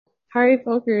Hi,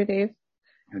 Volker, Dave.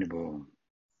 Hannibal.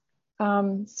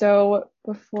 So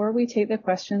before we take the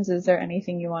questions, is there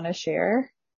anything you want to share?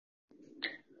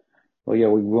 Well, yeah,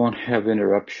 we won't have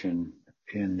interruption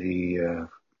in the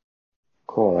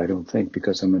call, I don't think,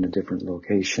 because I'm in a different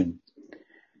location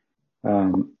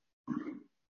um,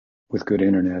 with good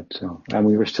internet. So, and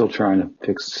we were still trying to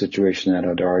fix the situation at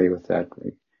Adari with that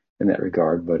in that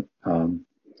regard, but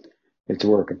it's a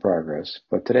work in progress.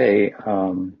 But today,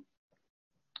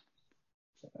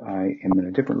 I am in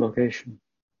a different location.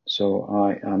 So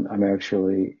I'm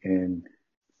actually in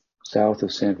south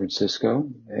of San Francisco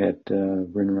at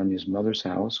Brenda Runya's mother's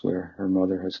house, where her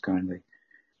mother has kindly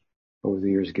over the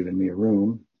years given me a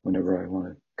room whenever I want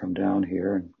to come down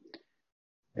here.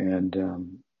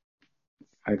 And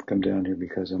I've come down here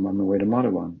because I'm on my way to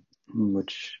Madhavan,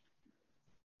 which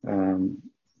um,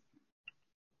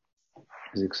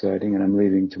 is exciting. And I'm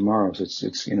leaving tomorrow. So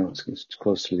it's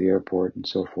close to the airport and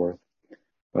so forth.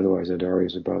 Otherwise, Adari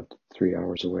is about 3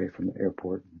 hours away from the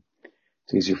airport.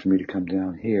 It's easier for me to come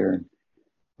down here.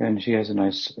 And she has a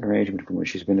nice arrangement for me.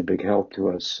 She's been a big help to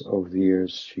us over the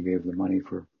years. She gave the money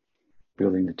for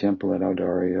building the temple at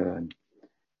Audaria and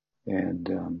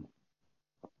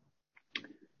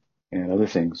and other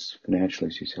things.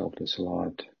 Financially, she's helped us a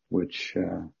lot, which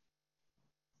I've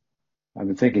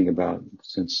been thinking about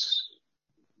since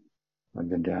I've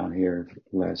been down here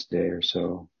the last day or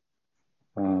so.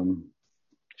 Um,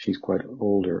 she's quite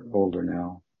older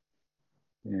now,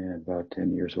 and about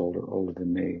 10 years older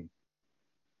than me,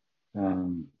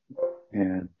 um,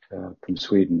 and from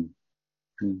Sweden.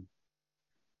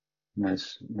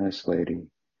 Nice lady,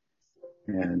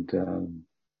 and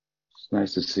it's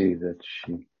nice to see that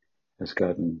she has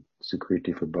gotten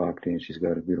Sukriti for Bhakti, and she's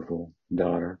got a beautiful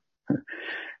daughter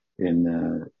in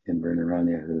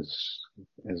Vrinaranya, who's,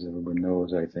 as everyone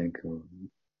knows, I think, or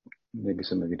maybe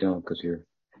some of you don't, because you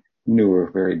knew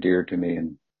her very dear to me,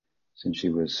 and since she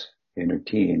was in her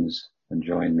teens and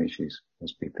joined me, she's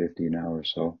must be 50 now or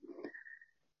so.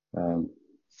 Um,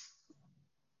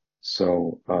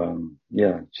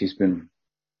 yeah, she's been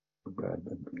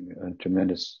a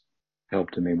tremendous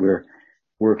help to me. We're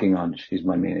working on. She's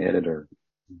my main editor.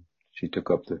 She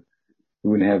took up we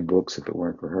wouldn't have books if it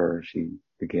weren't for her. She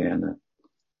began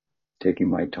taking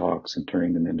my talks and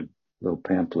turning them into little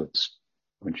pamphlets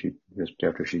just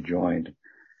after she joined.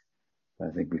 I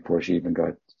think before she even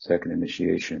got second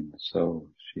initiation. So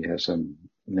she has some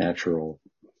natural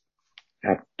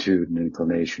aptitude and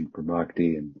inclination for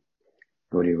bhakti and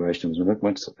Gaudiya Vaishnavism.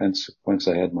 Once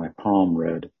I had my palm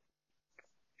read,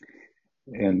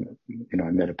 and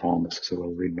I met a palmist, I said,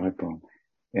 "Well, read my palm,"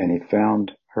 and he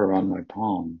found her on my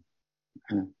palm,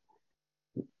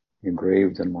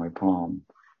 engraved on my palm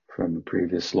from a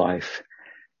previous life,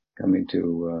 coming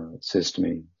to assist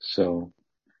me. So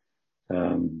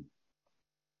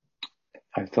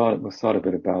I thought a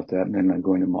bit about that, and then I'm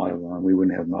going to Madhavan. We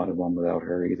wouldn't have Madhavan without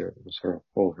her either. It was her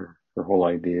whole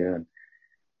idea, and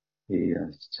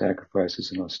the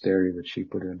sacrifices and austerity that she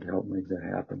put in to help make that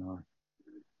happen.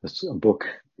 It's a book,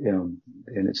 in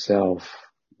itself.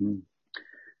 And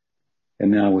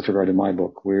now, with regard to my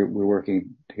book, we're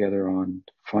working together on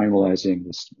finalizing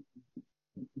this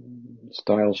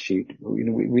style sheet.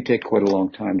 We take quite a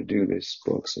long time to do these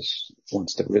books.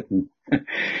 Once they're written,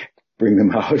 bring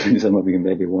them out, and some of you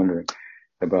may be wondering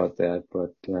about that,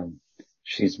 but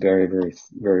she's very, very,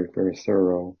 very, very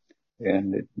thorough,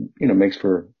 and it makes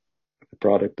for the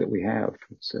product that we have.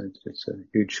 It's a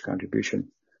huge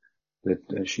contribution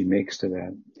that she makes to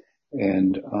that,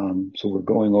 and so we're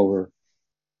going over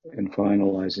and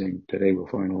finalizing today. We'll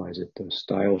finalize it, the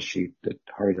style sheet that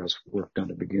Haridas worked on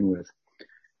to begin with,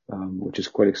 which is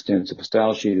quite extensive. A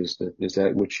style sheet is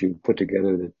that which you put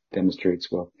together that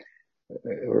demonstrates, well,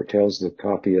 or tells the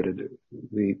copy editor,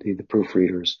 the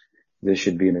proofreaders, this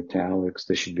should be in italics,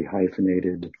 this should be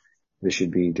hyphenated, this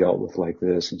should be dealt with like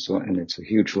this, and so on. And it's a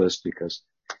huge list because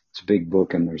it's a big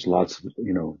book and there's lots of,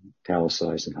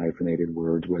 italicized and hyphenated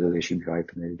words, whether they should be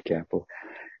hyphenated, capital.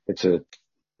 It's a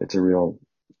real,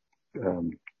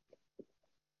 kind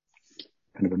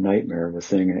of a nightmare of a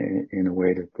thing in a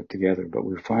way to put together, but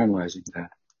we're finalizing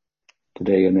that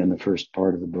today. And then the first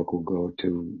part of the book will go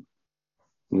to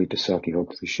Lita Saki.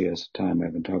 Hopefully she has time. I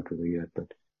haven't talked to her yet,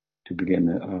 but to begin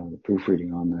the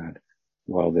proofreading on that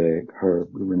while we're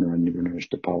going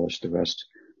to polish the rest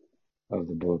of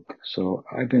the book. So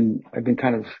I've been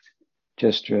kind of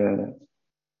just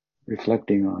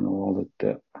reflecting on all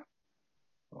that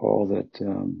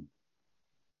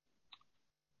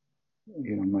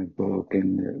my book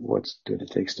and what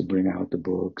it takes to bring out the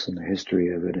books and the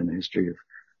history of it and the history of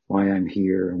why I'm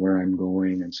here and where I'm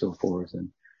going and so forth. And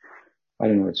I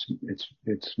don't know,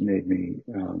 it's made me,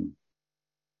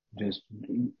 just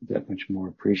that much more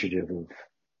appreciative of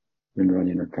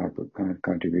Vrindavan and her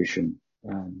contribution.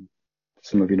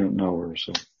 Some of you don't know her,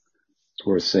 so it's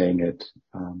worth saying it.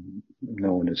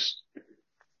 No one has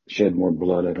shed more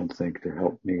blood, I don't think, to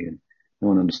help me, and no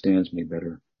one understands me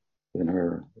better than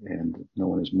her, and no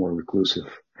one is more reclusive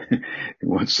in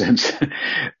one sense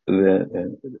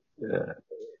that,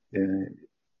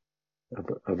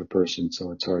 of a person,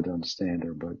 so it's hard to understand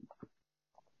her, but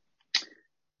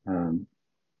um,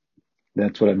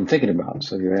 that's what I've been thinking about.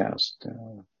 So you asked.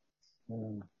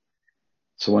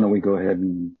 So why don't we go ahead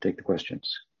and take the questions?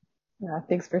 Yeah,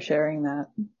 thanks for sharing that.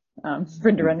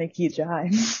 Vrindavan ki jai.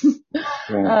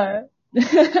 Right.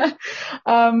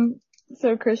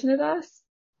 So Krishnadas?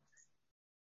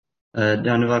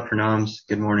 Dandavat pranams.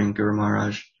 Good morning, Guru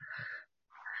Maharaj.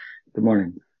 Good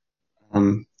morning.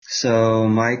 So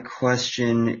my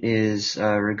question is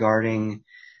regarding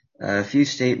a few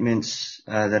statements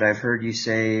that I've heard you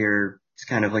say, or it's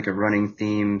kind of like a running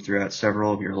theme throughout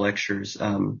several of your lectures.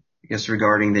 I guess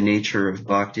regarding the nature of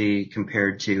bhakti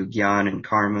compared to jnana and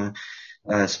karma.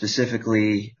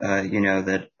 Specifically,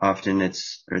 that often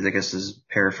it's, or I guess this is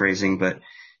paraphrasing, but,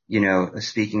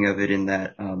 speaking of it in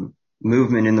that,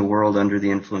 movement in the world under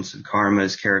the influence of karma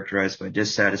is characterized by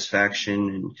dissatisfaction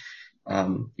and,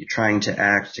 you're trying to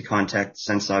act to contact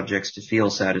sense objects to feel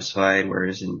satisfied,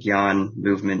 whereas in Gyan,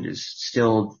 movement is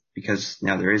still, because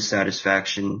now there is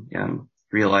satisfaction,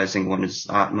 realizing one is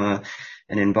Atma.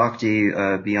 And in Bhakti,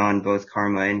 beyond both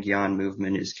karma and Gyan,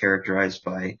 movement is characterized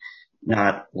by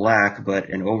not lack, but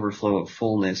an overflow of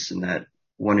fullness, and that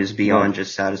one is beyond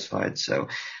just satisfied. So,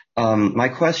 my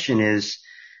question is,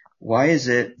 why is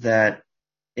it that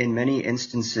in many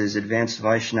instances advanced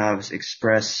Vaishnavas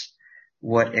express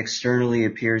what externally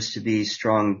appears to be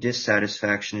strong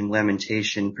dissatisfaction and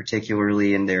lamentation,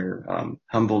 particularly in their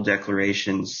humble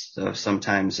declarations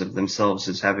sometimes of themselves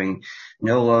as having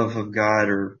no love of God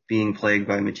or being plagued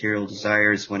by material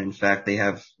desires, when in fact they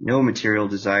have no material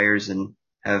desires and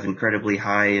have incredibly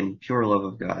high and pure love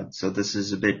of God. So this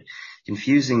is a bit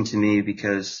confusing to me,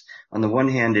 because on the one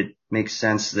hand it makes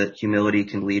sense that humility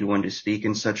can lead one to speak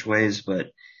in such ways, but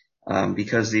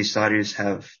because these sadhus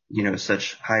have,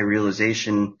 such high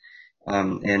realization,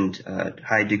 and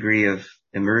high degree of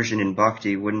immersion in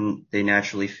bhakti, wouldn't they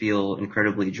naturally feel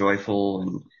incredibly joyful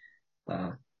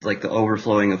and, like the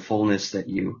overflowing of fullness that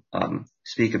you,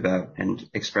 speak about and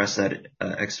express that,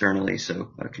 externally?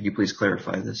 So, could you please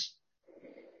clarify this?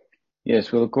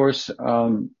 Yes, well, of course,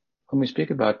 when we speak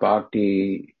about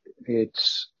bhakti,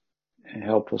 it's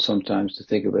helpful sometimes to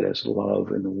think of it as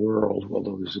love in the world,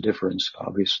 although there's a difference,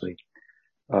 obviously.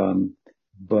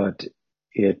 But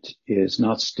it is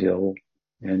not still,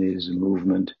 and it is a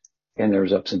movement, and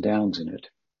there's ups and downs in it.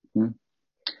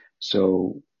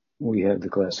 So we have the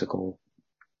classical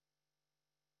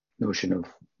notion of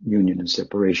union and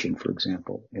separation, for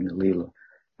example, in the Leela.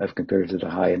 I've compared it to the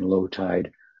high and low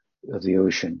tide of the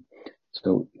ocean.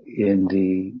 So in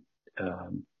the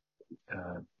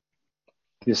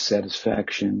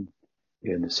dissatisfaction,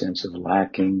 in the sense of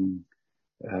lacking,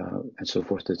 and so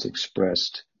forth, that's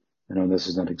expressed. I know this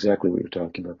is not exactly what you're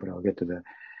talking about, but I'll get to that.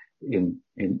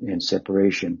 In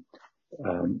separation,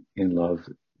 in love,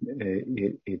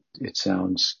 it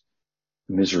sounds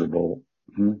miserable.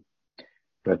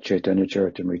 But Chaitanya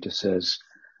Charitamrita says,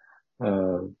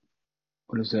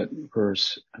 what is that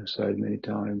verse? I've cited many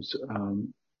times.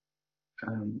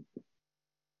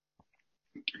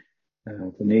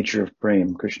 The nature of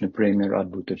prem, Krishna prem er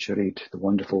adbhuta charit, the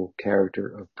wonderful character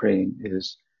of prem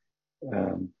is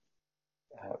Bhaya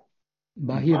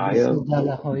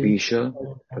Bisha.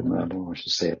 I don't know how to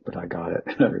say it, but I got it.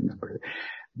 I remember it.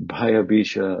 Bhaya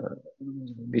Bisha,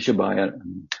 Bisha Bhaya.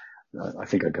 I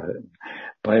think I got it.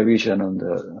 Bhaya Bisha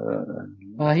Ananda.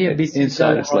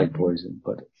 Inside it's like poison,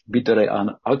 but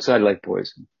outside like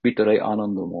poison. Bitare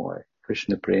Anandamoy.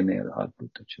 Krishna prem er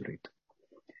adbhuta charit.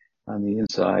 On the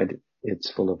inside,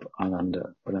 it's full of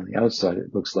ananda, but on the outside,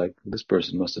 it looks like this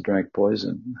person must have drank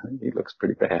poison. He looks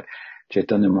pretty bad.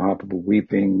 Chaitanya Mahaprabhu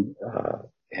weeping,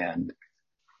 and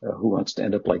who wants to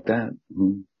end up like that?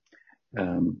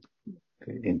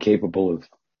 Incapable of,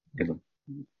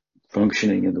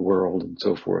 functioning in the world and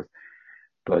so forth.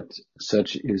 But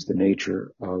such is the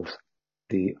nature of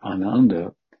the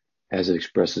ananda as it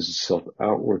expresses itself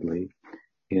outwardly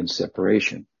in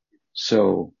separation.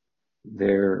 So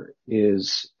there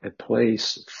is a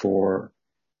place for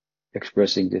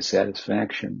expressing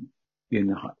dissatisfaction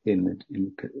in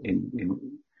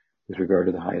with regard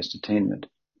to the highest attainment,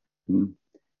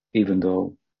 even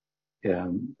though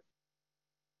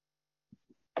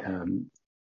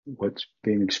what's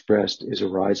being expressed is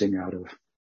arising out of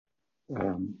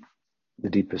the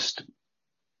deepest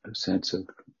sense of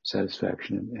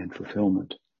satisfaction and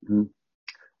fulfillment,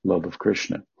 love of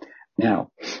Krishna.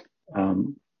 Now,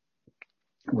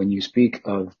 when you speak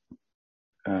of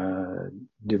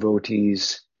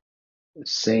devotees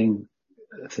saying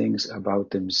things about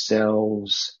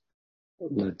themselves,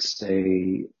 let's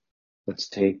take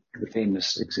the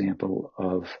famous example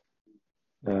of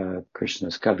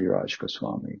Krishna's Kaviraj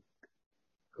Goswami,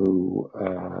 who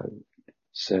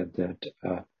said that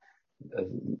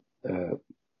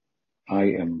I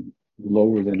am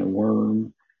lower than a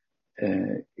worm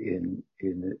in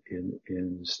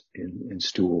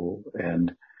stool,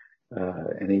 and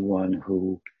anyone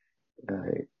who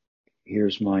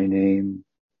hears my name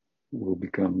will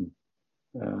become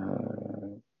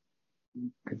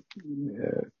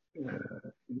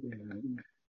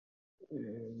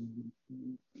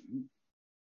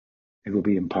it will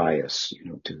be impious,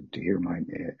 to hear my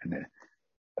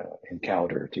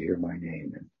encounter, to hear my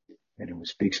name, and who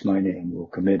speaks my name will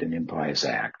commit an impious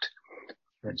act,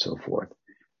 and so forth.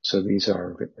 So these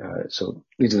are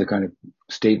the kind of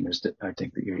statements that I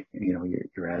think that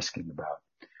you're asking about.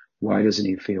 Why doesn't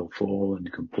he feel full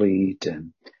and complete,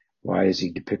 and why does he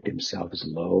depict himself as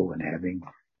low and having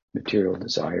material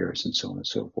desires, and so on and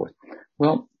so forth?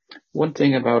 Well, one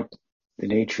thing about the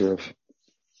nature of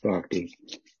bhakti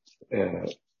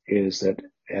is that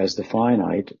as the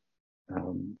finite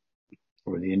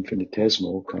or the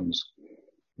infinitesimal comes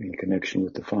in connection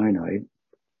with the finite,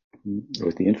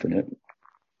 with the infinite,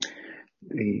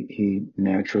 he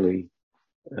naturally,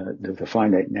 the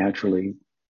finite naturally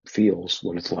feels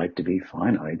what it's like to be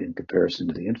finite in comparison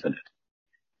to the infinite.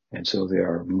 And so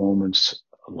there are moments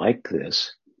like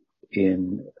this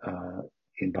in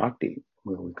bhakti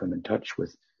where we come in touch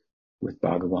with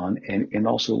Bhagavan, and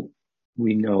also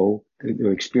we know there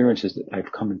are experiences that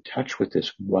I've come in touch with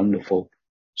this wonderful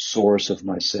source of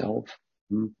myself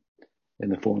in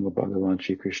the form of Bhagavan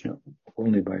Shri Krishna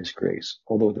only by his grace.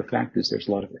 Although the fact is there's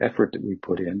a lot of effort that we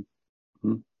put in.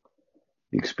 The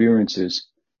experience is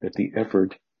that the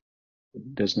effort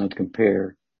does not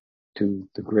compare to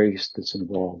the grace that's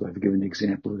involved. I've given the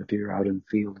example that if you're out in the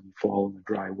field and you fall in a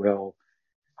dry well,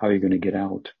 how are you going to get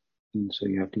out? And so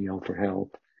you have to yell for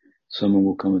help. Someone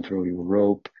will come and throw you a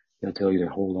rope. They'll tell you to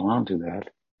hold on to that.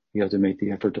 You have to make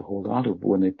the effort to hold on to it. But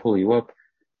when they pull you up,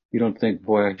 you don't think,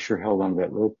 boy, I sure held on to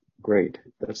that rope. Great.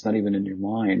 That's not even in your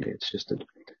mind. It's just that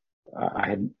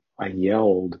I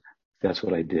yelled. That's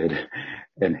what I did.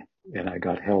 And I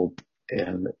got help.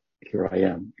 And here I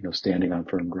am, standing on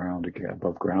firm ground again,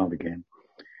 above ground again,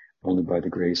 only by the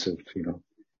grace of,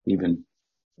 even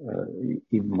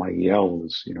my yell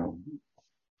is,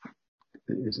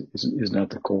 is not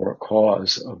the core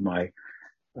cause of my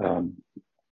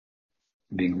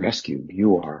being rescued.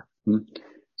 You are.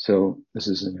 So this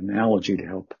is an analogy to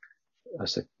help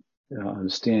us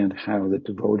understand how the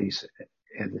devotees,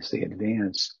 as they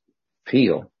advance,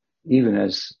 feel, even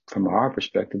as from our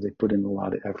perspective, they put in a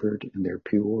lot of effort and they're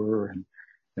pure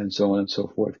and so on and so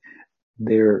forth.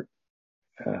 Their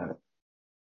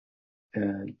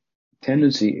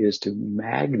tendency is to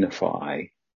magnify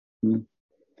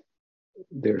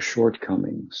their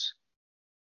shortcomings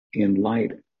in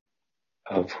light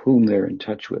of whom they're in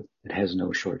touch with. It has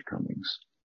no shortcomings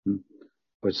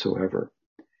whatsoever,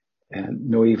 and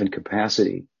no even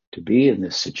capacity to be in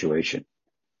this situation,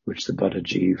 which the Buddha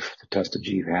Jeev, the Tasta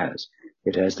Jeev has.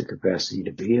 It has the capacity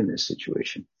to be in this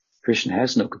situation. Krishna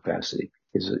has no capacity.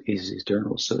 His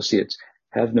eternal associates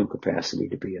have no capacity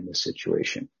to be in this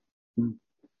situation. So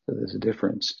there's a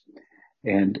difference.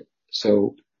 And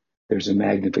so there's a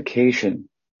magnification,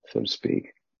 so to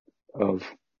speak, of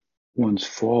one's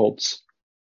faults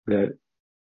that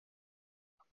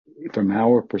from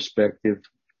our perspective,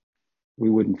 we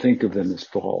wouldn't think of them as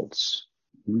faults.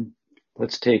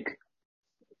 Let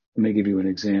me give you an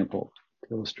example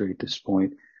to illustrate this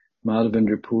point.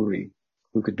 Madhavendra Puri,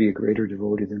 who could be a greater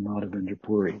devotee than Madhavendra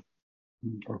Puri?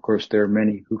 Of course, there are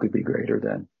many who could be greater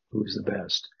than, who is the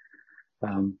best.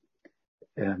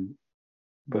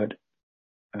 But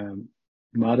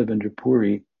Madhavendra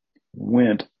Puri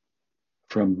went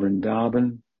from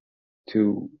Vrindavan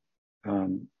to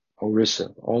Orissa,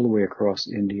 all the way across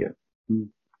India,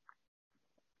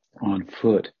 on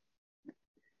foot,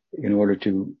 in order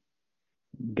to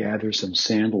gather some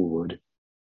sandalwood,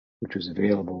 which was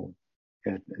available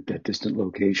at that distant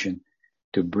location,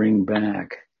 to bring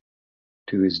back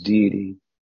to his deity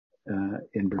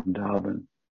in Vrindavan,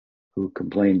 who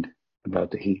complained about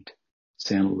the heat.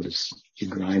 Sandalwood is, you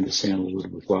grind the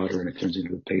sandalwood with water and it turns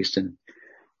into a paste, and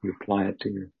you apply it to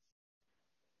your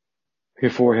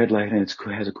your forehead light, and it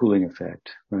has a cooling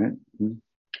effect, right?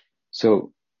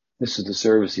 So this is the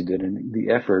service he did, and the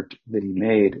effort that he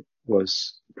made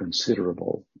was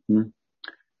considerable.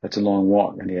 That's a long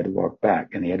walk, and he had to walk back,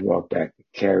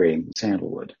 carrying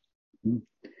sandalwood.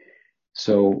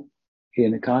 So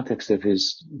in the context of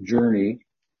his journey,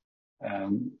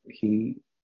 he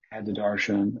had the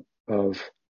darshan of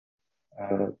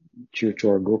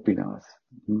Chirachor Gopinath,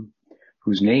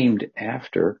 who's named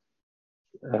after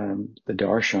the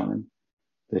darshan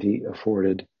that he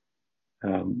afforded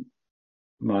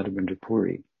Madhavendra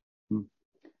Puri.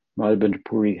 Madhavendra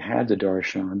Puri had the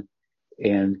darshan,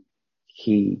 and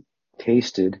he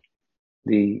tasted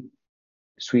the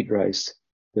sweet rice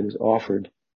that is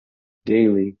offered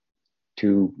daily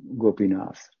to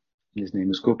Gopinath. His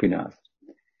name is Gopinath.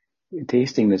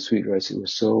 Tasting the sweet rice, it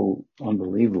was so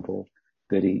unbelievable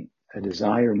that a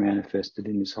desire manifested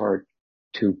in his heart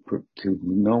to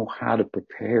know how to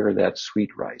prepare that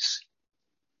sweet rice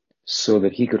so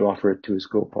that he could offer it to his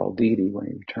Gopal deity when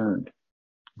he returned.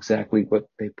 Exactly what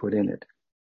they put in it.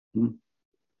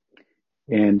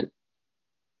 And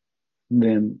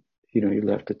then, he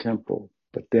left the temple,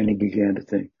 but then he began to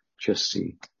think,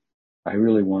 I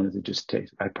really wanted to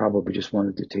I probably just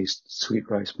wanted to taste sweet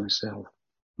rice myself.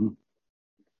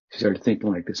 He started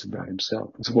thinking like this about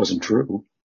himself. This wasn't true.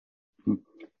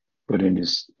 But in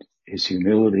his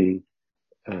humility,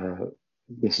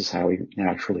 this is how he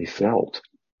naturally felt.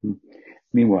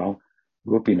 Meanwhile,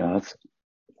 Gopinath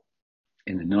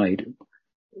in the night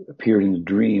appeared in a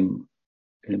dream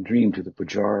to the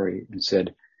pujari and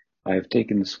said, I have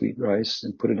taken the sweet rice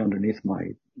and put it underneath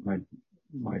my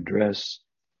dress,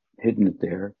 hidden it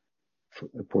there,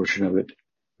 a portion of it,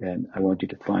 and I want you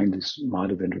to find this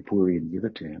Madhavendra Puri and give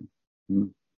it to him,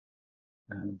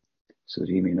 so that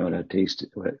he may know how to taste it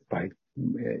and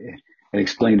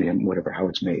explain to him how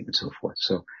it's made and so forth.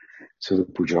 So the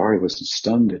pujari was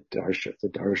stunned at the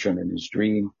darshan in his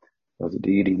dream of the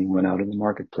deity, and he went out in the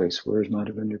marketplace. Where's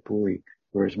Madhavendra Puri?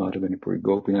 Where's Madhavendra Puri?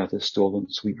 Gopinath has stolen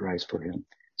the sweet rice for him.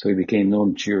 So he became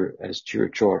known as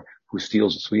Chirachor, who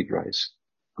steals the sweet rice,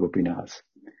 Gopinath.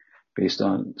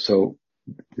 So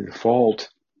the fault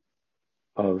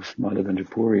of Madhavendra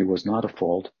Puri was not a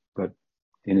fault, but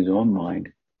in his own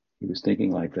mind, he was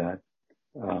thinking like that,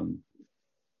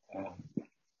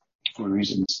 for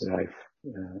reasons that I've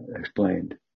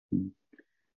explained.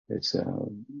 It's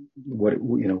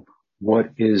what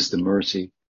is the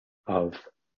mercy of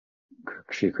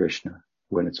Shri Krishna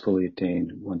when it's fully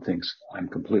attained? One thinks, I'm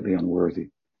completely unworthy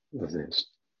of this,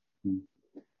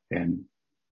 and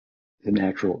it's a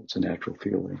natural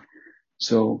feeling.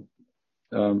 So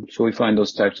we find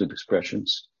those types of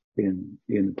expressions in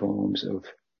the poems of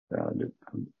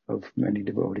many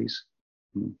devotees,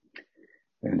 and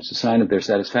it's a sign of their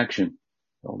satisfaction,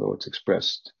 although it's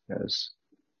expressed as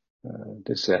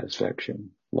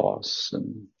dissatisfaction, loss,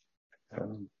 and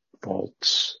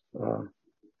faults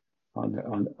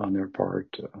on their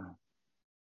part. Does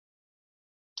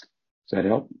that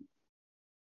help?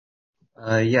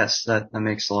 Yes, that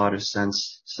makes a lot of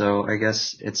sense. So I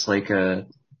guess it's like out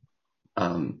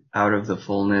of the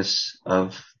fullness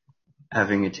of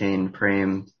having attained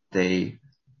prem, they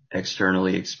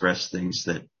externally express things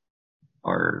that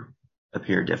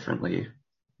appear differently.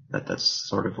 That's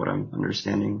sort of what I'm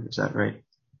understanding. Is that right?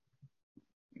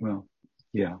 Well,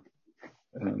 yeah.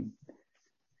 Let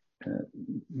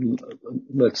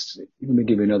me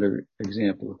give you another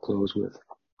example to close with.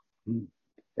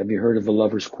 Have you heard of the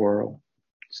lover's quarrel?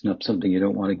 It's not something you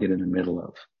don't want to get in the middle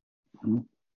of.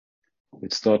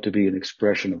 It's thought to be an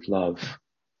expression of love.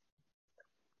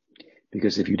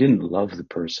 Because if you didn't love the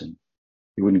person,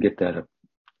 you wouldn't get that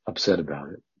upset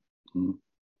about it.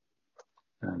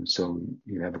 So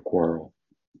you have a quarrel.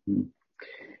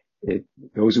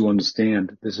 Those who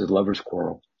understand this is a lover's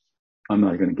quarrel, I'm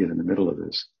not going to get in the middle of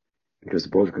this, because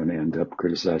they're both going to end up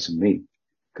criticizing me,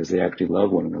 because they actually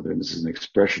love one another. And this is an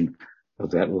expression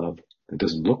of that love that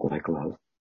doesn't look like love,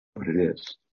 but it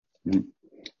is.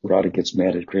 Radha gets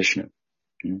mad at Krishna,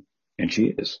 and she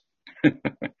is.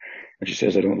 And she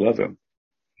says, I don't love him.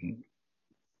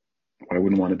 I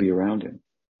wouldn't want to be around him.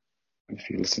 If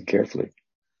you listen carefully,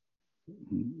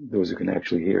 those who can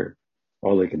actually hear,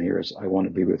 all they can hear is, I want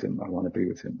to be with him. I want to be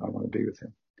with him. I want to be with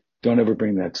him. Don't ever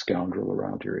bring that scoundrel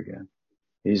around here again.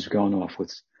 He's gone off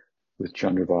with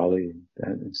Chandravali,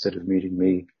 and instead of meeting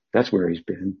me. That's where he's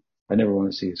been. I never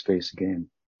want to see his face again.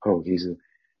 Oh, he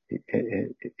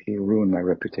ruined my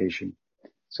reputation.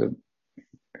 So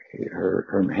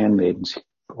her handmaidens,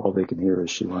 all they can hear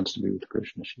is, she wants to be with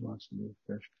Krishna. She wants to be with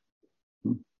Krishna.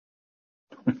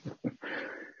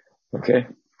 Okay.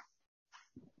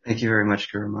 Thank you very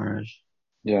much, Guru Maharaj.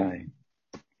 Jai.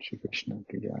 Shri Krishna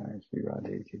ki jai, Shri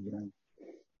Radhe ki jai.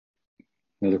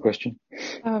 Another question?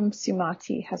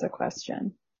 Sumati has a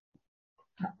question.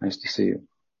 Nice to see you.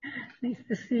 Nice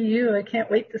to see you. I can't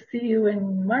wait to see you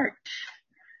in March.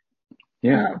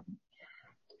 Yeah.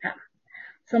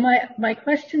 So my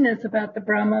question is about the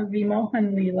Brahma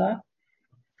Vimohan Leela.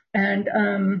 And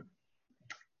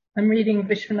I'm reading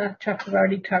Vishwanath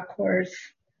Chakravarti Thakur's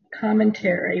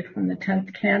commentary from the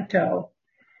 10th canto.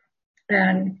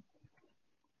 And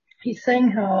he's saying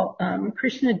how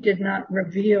Krishna did not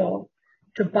reveal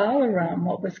to Balaram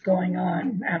what was going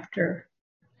on after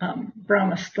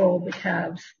Brahma stole the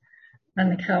calves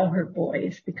and the cowherd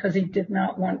boys, because he did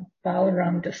not want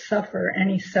Balaram to suffer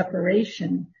any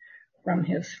separation from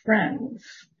his friends.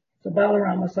 So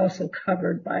Balaram was also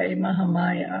covered by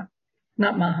Yogamaya.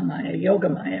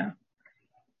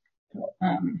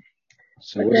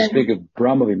 So when you speak of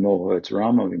Brahma Vimoha, it's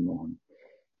Rama Vimohan.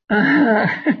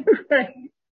 Right.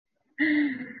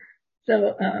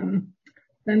 So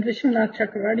then Vishwanath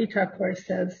Chakravarti Thakur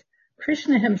says,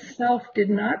 Krishna himself did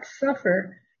not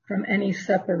suffer from any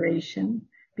separation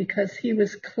because he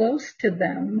was close to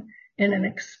them in an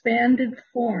expanded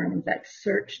form that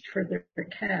searched for their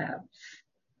calves.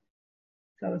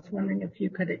 So I was wondering if you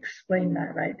could explain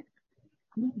that. I'd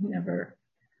never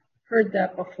heard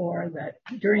that before, that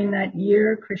during that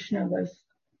year, Krishna was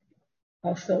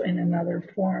also in another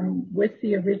form with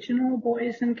the original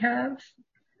boys and calves.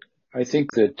 I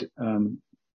think that,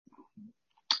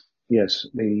 yes,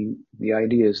 the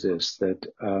idea is this, that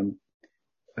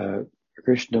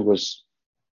Krishna was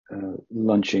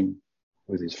lunching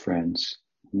with his friends,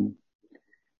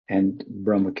 and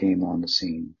Brahma came on the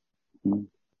scene.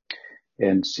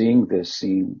 And seeing this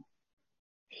scene,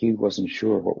 he wasn't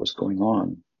sure what was going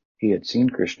on. He had seen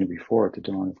Krishna before at the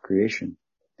dawn of creation,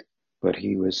 but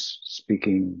he was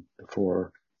speaking the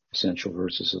 4 essential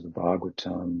verses of the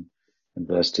Bhagavatam and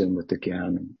blessed him with the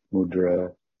Gyan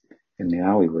Mudra, and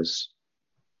now he was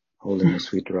holding the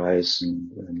sweet rice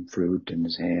and fruit in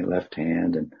his left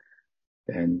hand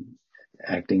and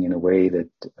acting in a way that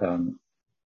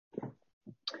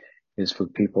is for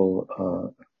people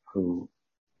who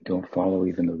don't follow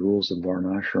even the rules of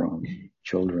Varnashram,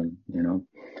 children,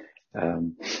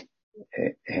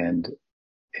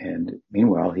 and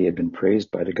meanwhile he had been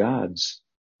praised by the gods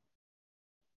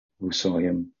who saw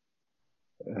him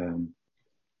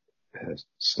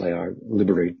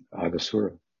liberate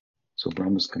Aghasura. So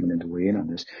Brahma's coming in to weigh in on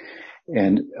this.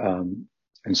 And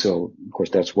so, of course,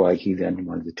 that's why he then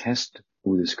wanted to test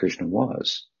who this Krishna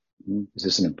was. Is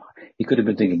this he could have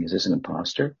been thinking, is this an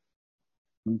imposter?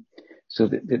 So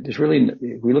there's really,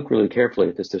 if we look really carefully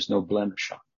at this, there's no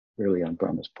blemish really on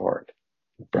Brahma's part.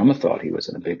 Brahma thought he was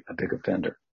a big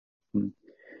offender.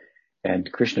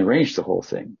 And Krishna arranged the whole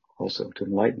thing also to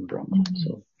enlighten Brahma.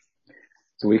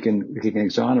 So we can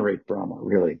exonerate Brahma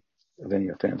really of any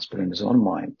offense, but in his own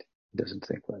mind, he doesn't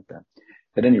think like that.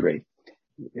 At any rate,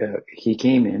 he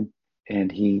came in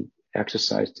and he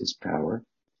exercised his power,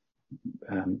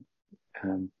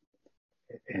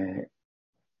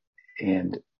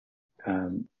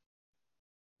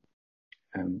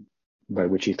 by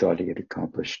which he thought he had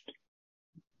accomplished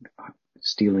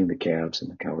stealing the calves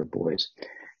and the cowherd boys.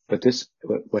 But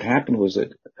what happened was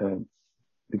that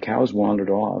the cows wandered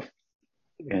off,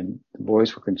 and the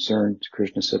boys were concerned.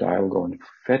 Krishna said, I will go and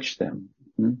fetch them.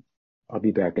 I'll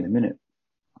be back in a minute.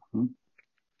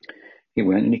 He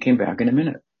went and he came back in a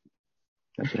minute.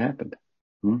 That's what happened.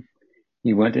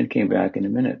 He went and came back in a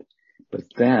minute.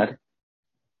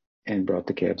 And brought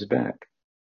the calves back.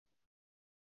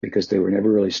 Because they were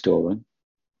never really stolen.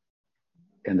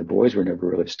 And the boys were never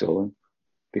really stolen.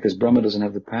 Because Brahma doesn't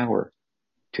have the power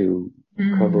to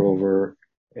cover over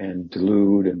and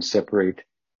delude and separate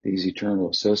these eternal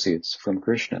associates from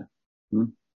Krishna.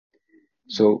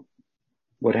 So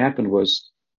what happened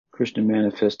was Krishna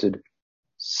manifested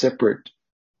separate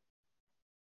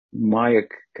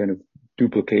Mayak kind of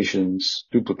duplicates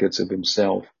of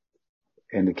himself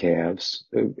and the calves,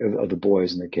 of the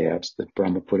boys and the calves that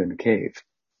Brahma put in the cave.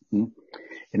 And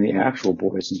the actual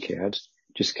boys and calves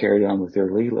just carried on with their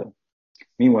Leela.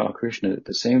 Meanwhile, Krishna at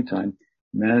the same time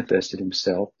manifested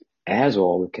himself as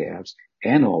all the calves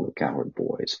and all the cowherd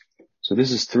boys. So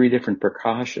this is 3 different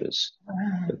prakashas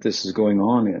that this is going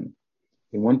on in.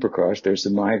 In one prakash, there's the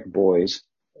Mayak boys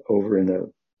over in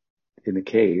the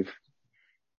cave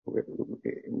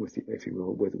with if you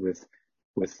will,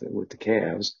 with the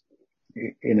calves.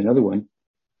 In another one,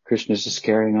 Krishna's just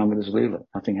carrying on with his Leela.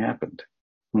 Nothing happened.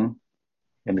 And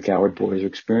the cowherd boys are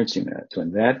experiencing that. So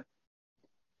in that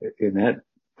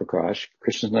prakash,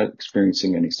 Krishna's not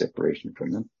experiencing any separation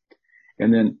from them.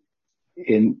 And then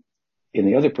in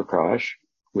the other prakash,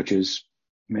 which is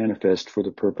manifest for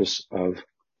the purpose of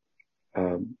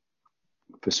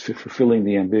fulfilling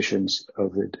the ambitions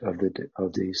of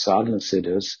the sadhana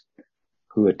siddhas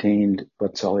who attained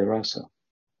Vatsalya rasa,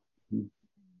 who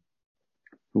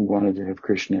wanted to have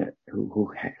Krishna,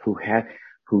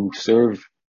 who serve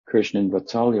Krishna in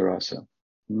Vatsalya rasa,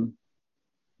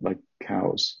 like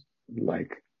cows,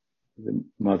 like the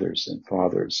mothers and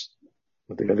fathers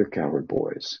of the other cowherd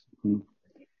boys.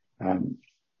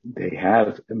 They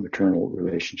have a maternal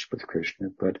relationship with Krishna,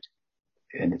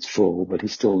 and it's full, but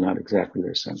he's still not exactly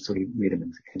their son. So he made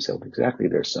himself exactly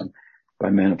their son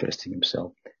by manifesting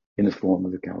himself in the form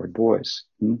of the cowherd boys.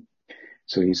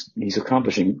 So he's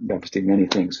accomplishing obviously many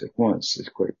things at once. He's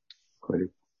quite a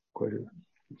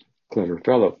clever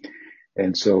fellow.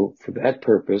 And so for that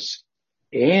purpose,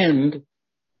 and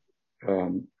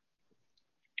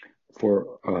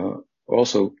for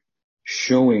also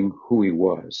showing who he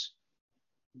was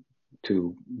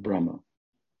to Brahma,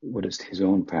 what is his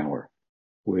own power,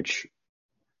 which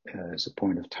is a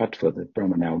point of tattva that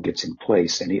Brahma now gets in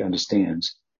place, and he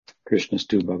understands Krishna's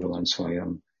tu Bhagavan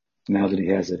Swayam. Now that he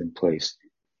has it in place,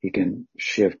 he can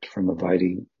shift from a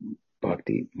Vaidhi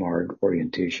Bhakti Marg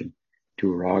orientation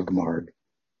to a Rag Marg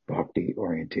Bhakti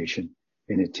orientation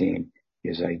and attain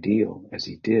his ideal, as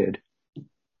he did,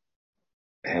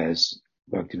 as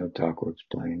Bhaktivinoda Thakur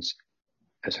explains,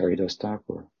 as Haridas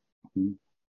Thakur,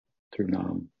 through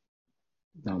Nam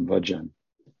Bhajan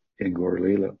in Gaur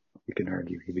Leela. You can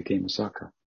argue he became a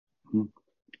Sakha.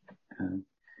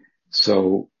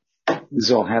 So this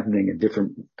is all happening in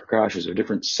different prakashas or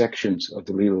different sections of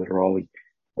the Leela that are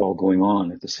all going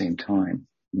on at the same time.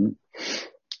 Does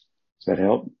that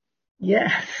help?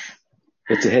 Yes.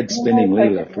 It's a head spinning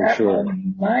Leela for sure. My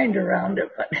mind around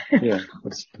it, but yeah,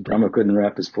 Brahma couldn't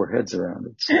wrap his four heads around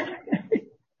it. So.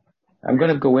 I'm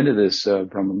going to go into this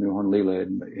Brahma Mohan Leela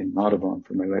in Madhavan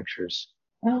for my lectures,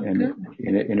 and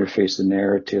interface the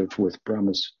narrative with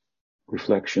Brahma's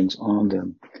reflections on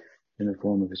them in the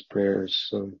form of his prayers.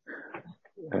 So,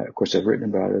 of course, I've written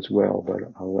about it as well, but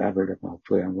I'll elaborate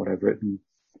hopefully on what I've written,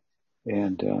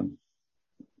 and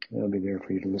that'll be there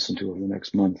for you to listen to over the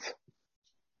next month.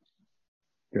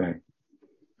 Jai.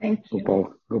 Thank you.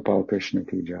 Gopal Krishna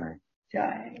ki jai.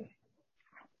 Jai.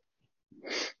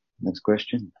 Next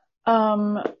question.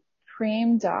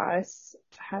 Prem Das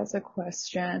has a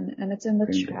question, and it's in the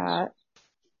chat.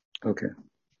 Okay.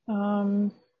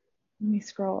 Let me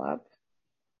scroll up.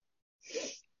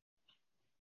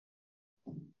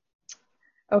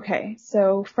 Okay,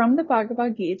 so from the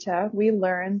Bhagavad Gita, we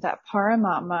learn that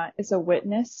Paramatma is a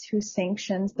witness who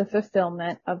sanctions the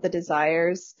fulfillment of the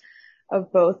desires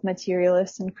of both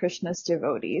materialists and Krishna's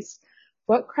devotees.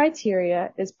 What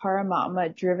criteria is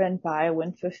Paramatma driven by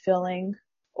when fulfilling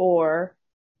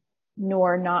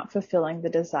nor not fulfilling the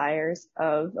desires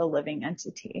of a living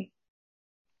entity?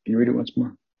 Can you read it once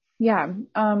more? Yeah.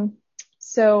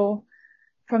 So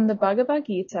from the Bhagavad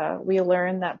Gita, we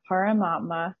learn that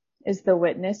Paramatma is the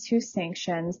witness who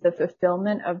sanctions the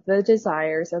fulfillment of the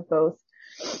desires of both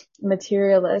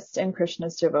materialists and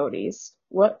Krishna's devotees.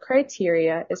 What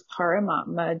criteria is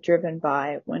Paramatma driven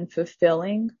by when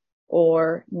fulfilling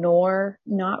nor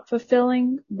not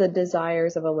fulfilling the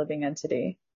desires of a living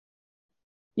entity?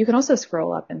 You can also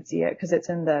scroll up and see it because it's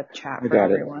in the chat for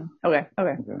everyone. Okay.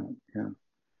 Yeah.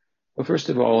 Well, first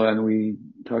of all, and we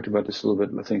talked about this a little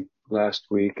bit, I think, last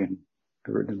week, and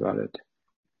I've written about it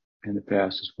in the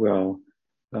past as well.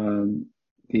 In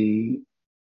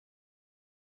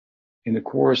the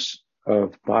course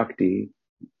of bhakti,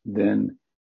 then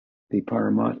the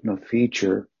Paramatma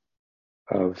feature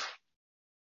of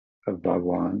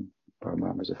Bhagavan,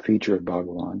 Paramatma is a feature of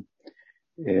Bhagavan,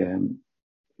 and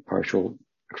partial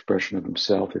expression of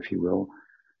himself, if you will,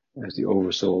 as the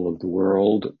oversoul of the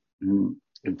world in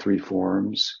three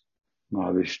forms: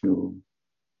 Mahavishnu,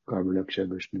 Garbhadaksha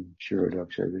Vishnu,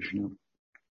 Shirodaksha Vishnu.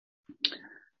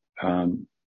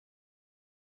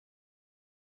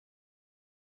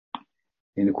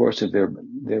 In the course of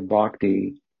their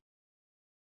bhakti,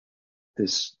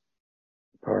 this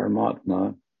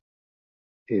Paramatma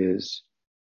is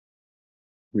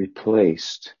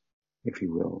replaced, if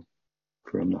you will,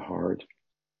 from the heart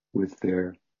with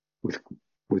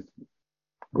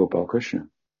Gopal Krishna,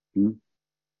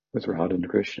 with Radha and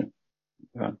Krishna,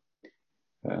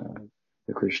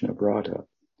 the Krishna Brata.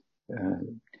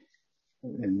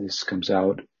 And this comes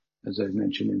out, as I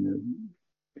mentioned, in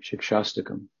the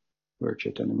Shikshastakam, where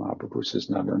Chaitanya Mahaprabhu says,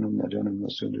 Nadanam Najanam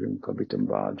Nasundaram Kavitam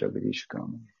Va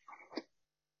Jagadishkam.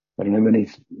 I don't have any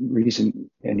reason,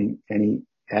 any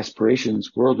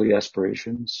aspirations, worldly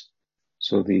aspirations.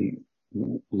 So the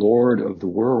Lord of the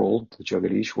world, the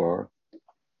Jagadishwar,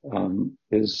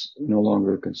 is no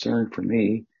longer a concern for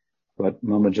me, but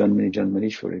Mama Janmani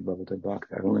Janmanishwari Bhavata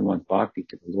Bhakti. I only want bhakti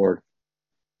to the Lord.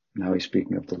 Now he's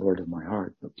speaking of the Lord of my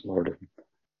heart, the Lord of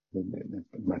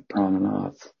my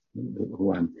prananath,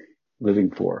 who I'm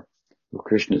living for. So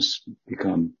Krishna's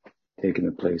taken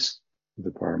the place of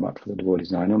the Paramatma for the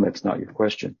devotees. Now I know that's not your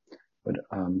question, but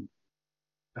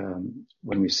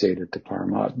when we say that the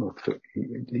Paramatma,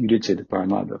 you did say the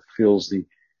Paramatma fulfills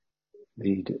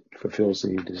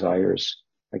the desires,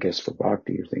 I guess for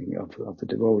bhakti, you're thinking of the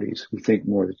devotees. We think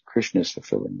more that Krishna is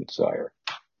fulfilling the desire,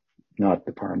 not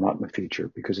the Paramatma feature,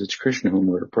 because it's Krishna whom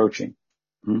we're approaching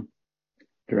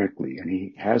directly, and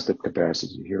he has the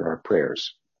capacity to hear our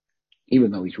prayers,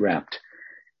 even though he's wrapped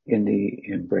in the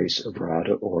embrace of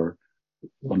Radha, or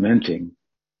lamenting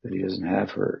that he doesn't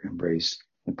have her embrace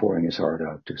and pouring his heart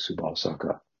out to Subal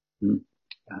Saka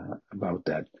about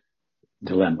that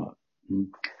dilemma.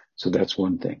 So that's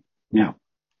one thing. Now,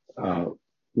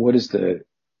 what is the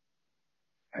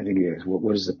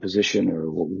position, or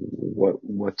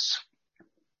what's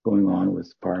going on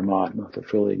with Paramatma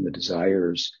fulfilling the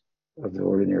desires of the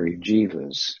ordinary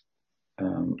jivas?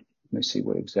 Let me see,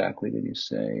 what exactly did you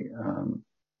say?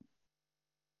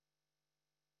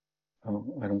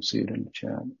 I don't see it in the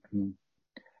chat.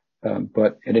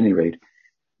 But at any rate,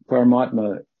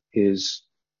 Paramatma is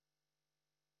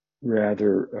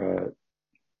rather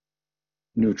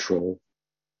neutral.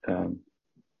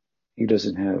 He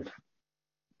doesn't have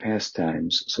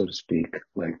pastimes, so to speak,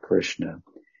 like Krishna.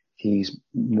 He's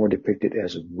more depicted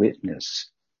as a witness.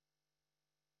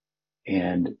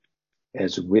 And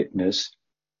as a witness,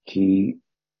 he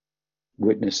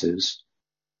witnesses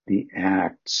the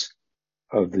acts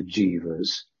of the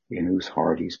jivas in whose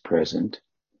heart he's present,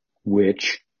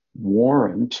 which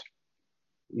warrant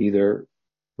either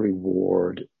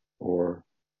reward or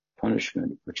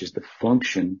punishment, which is the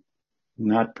function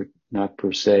not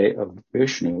per se of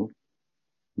Vishnu,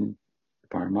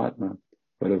 Paramatma,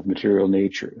 but of material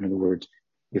nature. In other words,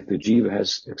 if the jiva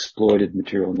has exploited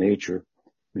material nature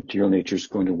is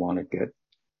going to want to get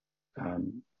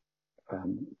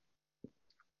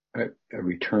a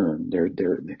return.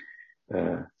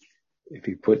 If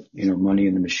you put money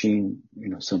in the machine,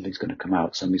 something's going to come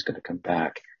out, something's going to come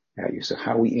back at you. So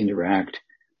how we interact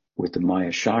with the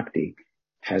Maya Shakti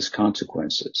has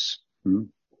consequences. But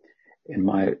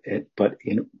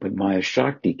Maya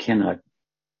Shakti cannot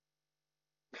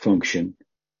function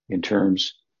in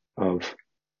terms of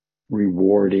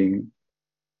rewarding,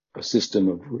 a system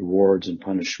of rewards and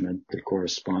punishment that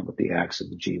correspond with the acts of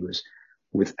the jivas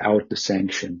without the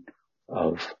sanction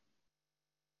of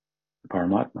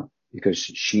Paramatma, because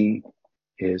she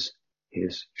is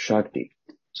his Shakti.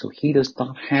 So he does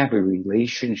not have a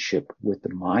relationship with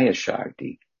the Maya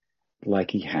Shakti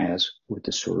like he has with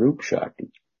the Swarup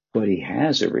Shakti, but he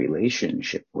has a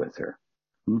relationship with her.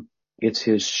 It's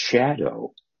his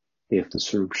shadow, if the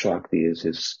Swarup Shakti is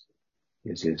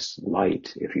his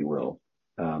light, if you will.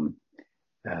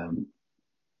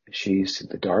 She's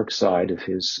the dark side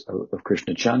of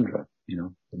Krishna Chandra,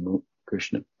 the moon,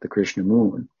 the Krishna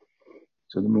moon.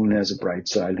 So the moon has a bright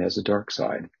side, it has a dark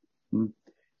side.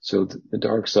 So the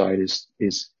dark side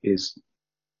is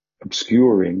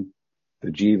obscuring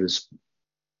the jiva's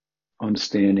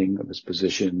understanding of his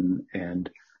position and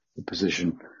the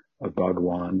position of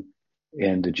Bhagavan,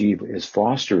 and the jiva is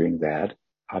fostering that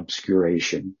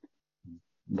obscuration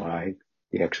by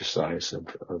the exercise of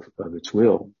its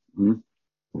will,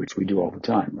 which we do all the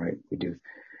time, right? We do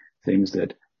things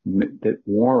that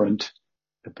warrant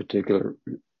a particular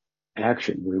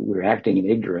action. We're acting in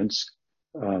ignorance,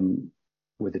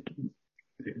 with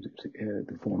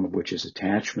the form of which is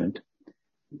attachment,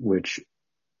 which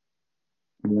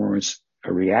warrants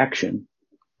a reaction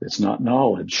that's not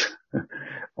knowledge,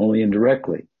 only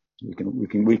indirectly.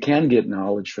 We can get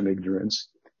knowledge from ignorance.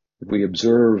 If we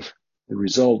observe the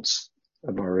results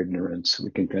of our ignorance,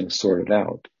 we can kind of sort it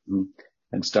out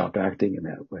and stop acting in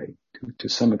that way to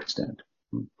some extent.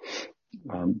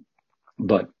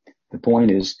 But the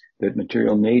point is that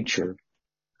material nature,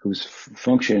 whose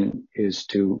function is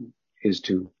to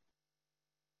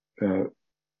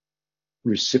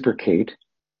reciprocate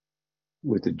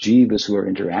with the jivas who are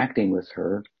interacting with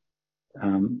her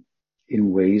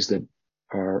in ways that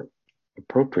are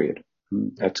appropriate.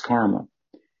 That's karma.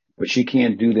 But she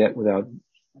can't do that without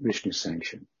Vishnu's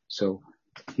sanction. So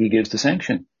he gives the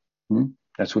sanction.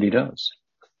 That's what he does.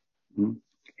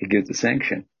 He gives the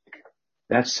sanction.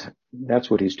 That's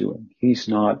what he's doing. He's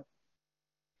not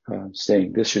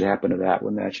saying this should happen to that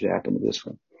one, that should happen to this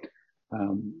one.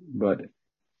 But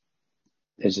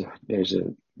there's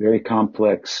a very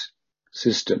complex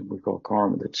system we call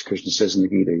karma that Krishna says in the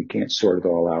Gita, you can't sort it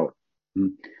all out.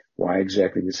 Why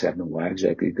exactly this happened? Why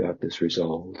exactly you got this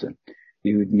result? And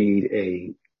you would need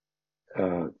a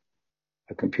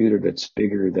computer that's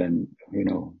bigger than,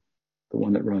 the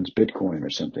one that runs Bitcoin or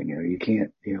something. You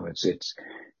can't,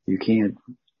 you can't,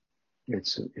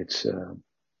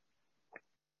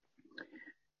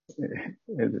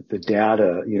 the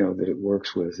data, that it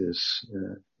works with is,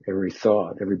 every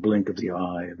thought, every blink of the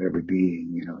eye of every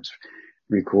being, is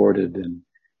recorded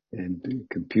and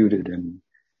computed and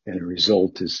a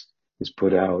result is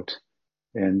put out.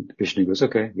 And Vishnu goes,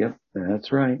 okay, yep,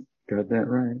 that's right. Got that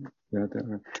right.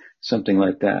 Something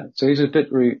like that. So he's a bit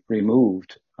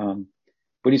removed.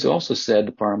 But he's also said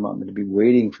to Paramatma to be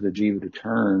waiting for the jiva to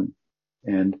turn.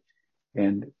 And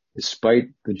despite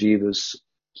the jiva's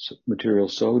material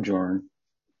sojourn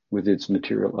with its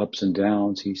material ups and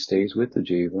downs, he stays with the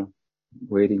jiva,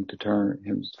 waiting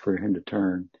for him to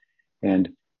turn. And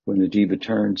when the jiva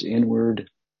turns inward,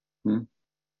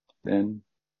 then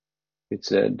it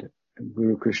said,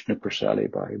 Guru Krishna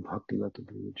Prasade Bhai Bhakti Lata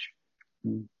Bhuj.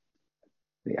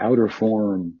 The outer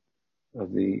form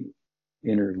of the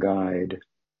inner guide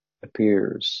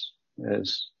appears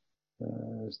as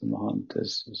the Mahant,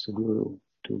 as the Guru,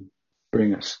 to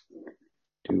bring us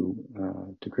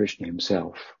to Krishna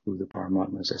himself, who the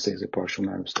Paramatma, as I say, is a partial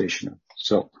manifestation of.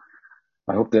 So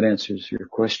I hope that answers your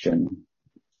question.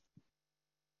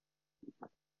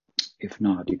 If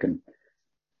not, you can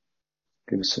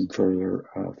give us some further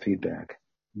feedback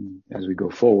as we go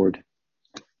forward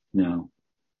now.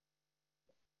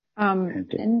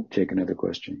 And take another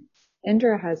question.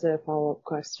 Indra has a follow-up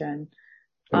question.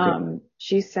 Okay.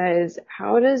 She says,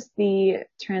 how does the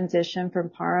transition from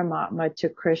Paramatma to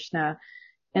Krishna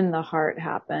in the heart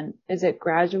happen? Is it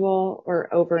gradual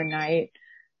or overnight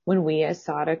when we as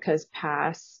sadhakas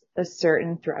pass a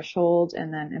certain threshold?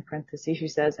 And then in parentheses, she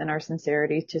says, in our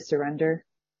sincerity to surrender.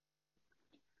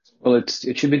 Well, it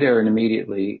should be there and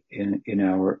immediately in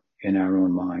our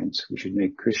own minds. We should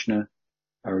make Krishna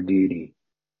our deity,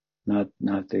 not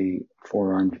the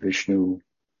four-armed Vishnu,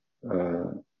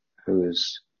 who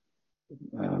is,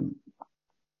 for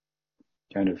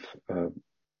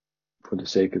the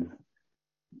sake of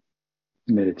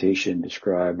meditation,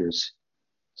 described as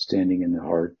standing in the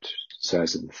heart,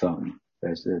 size of the thumb.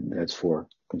 That's for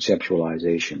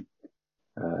conceptualization,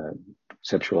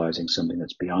 conceptualizing something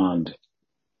that's beyond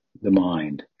the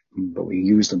mind, but we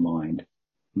use the mind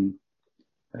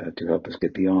to help us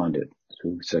get beyond it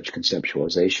through such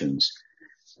conceptualizations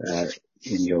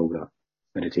in yoga,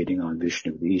 meditating on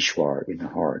Vishnu, the Ishwar in the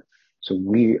heart. So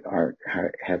we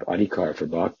have adhikar for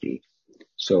bhakti.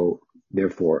 So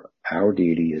therefore, our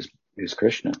deity is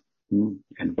Krishna,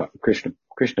 and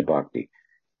Krishna bhakti.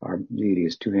 Our deity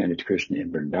is two-handed Krishna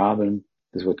in Vrindavan.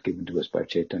 This is what's given to us by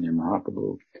Chaitanya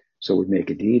Mahaprabhu. So we make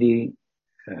a deity.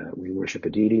 We worship a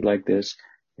deity like this,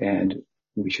 and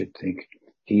we should think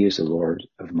he is the Lord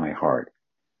of my heart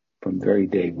from very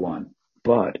day one.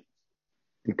 But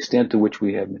the extent to which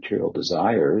we have material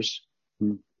desires,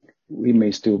 we may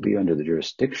still be under the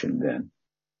jurisdiction then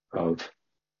of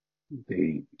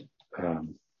the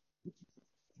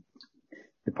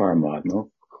Paramatma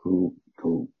who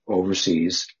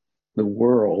oversees the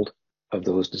world of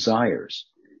those desires.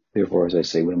 Therefore, as I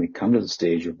say, when we come to the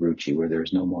stage of ruchi where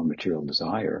there's no more material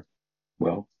desire,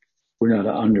 well, we're not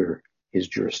under his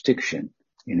jurisdiction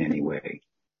in any way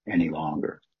any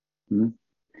longer.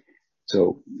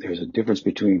 So there's a difference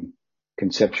between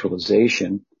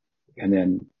conceptualization and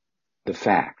then the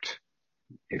fact,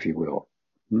 if you will.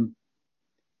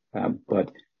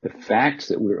 But the fact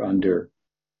that we're under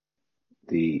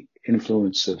the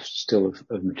influence of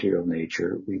material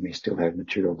nature, we may still have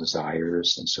material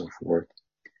desires and so forth.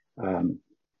 And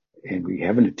we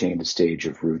haven't attained the stage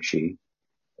of ruchi,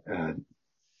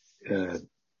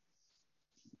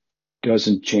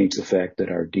 doesn't change the fact that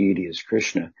our deity is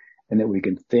Krishna and that we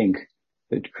can think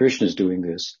that Krishna is doing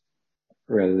this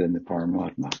rather than the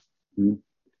Paramatma.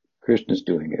 Krishna's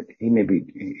doing it.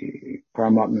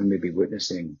 Paramatma may be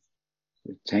witnessing,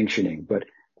 sanctioning, but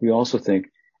we also think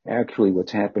actually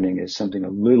what's happening is something a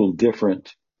little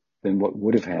different than what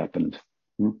would have happened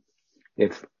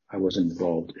if I was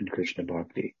involved in Krishna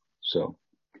Bhakti. So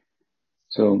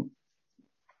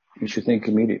you should think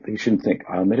immediately. You shouldn't think,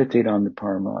 I'll meditate on the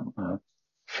Paramatma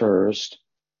first,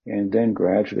 and then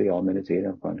gradually I'll meditate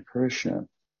upon Krishna.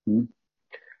 In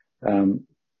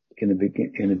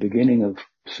the beginning of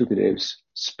Sukadev's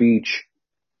speech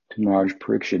to Maharaj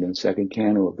Parikshit in the second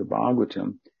canto of the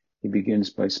Bhagavatam, he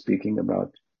begins by speaking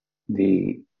about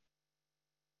the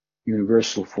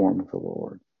universal form of the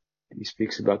Lord. He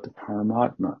speaks about the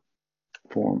Paramatma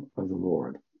form of the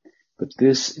Lord. But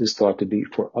this is thought to be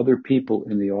for other people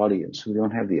in the audience who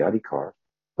don't have the adhikar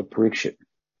of Parikshit.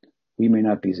 We may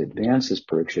not be as advanced as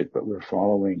Parikshit, but we're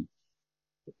following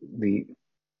in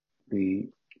the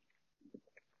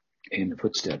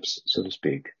footsteps, so to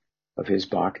speak, of his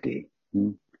bhakti,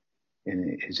 and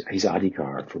his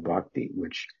adhikar for bhakti,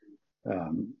 which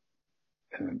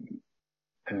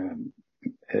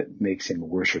it makes him a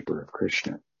worshipper of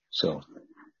Krishna. So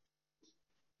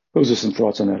those are some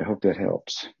thoughts on that. I hope that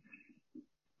helps.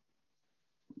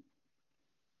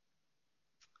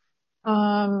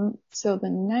 So the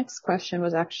next question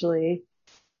was actually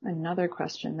another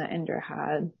question that Indra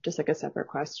had, just like a separate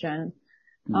question.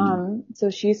 So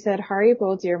she said,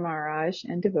 Haribol, dear Maharaj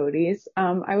and devotees,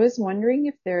 I was wondering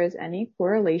if there is any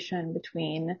correlation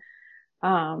between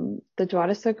the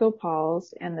Dwadasa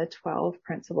Gopals and the 12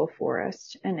 principal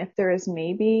forests, and if there is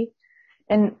maybe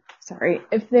none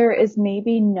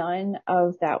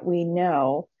of that we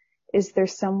know, is there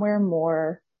somewhere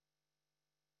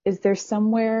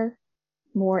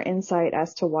more insight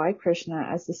as to why Krishna,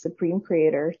 as the supreme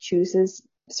creator, chooses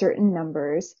certain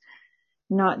numbers,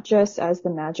 not just as the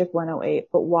magic 108,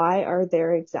 but why are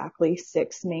there exactly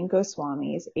 6 main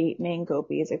Goswamis, 8 main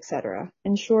gopis, etc.?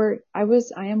 In short, I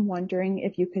am wondering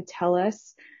if you could tell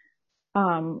us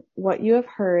what you have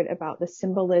heard about the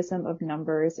symbolism of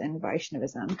numbers in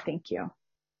Vaishnavism. Thank you.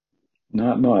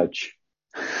 Not much.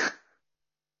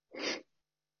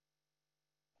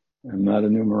 I'm not a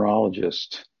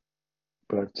numerologist,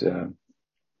 but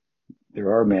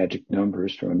there are magic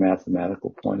numbers from a mathematical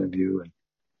point of view. And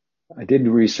I did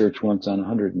research once on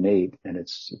 108, and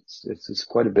it's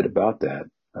quite a bit about that,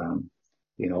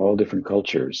 all different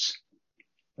cultures.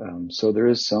 So there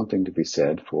is something to be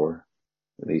said for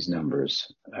these numbers,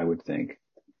 I would think.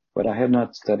 But I have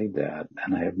not studied that,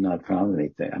 and I have not found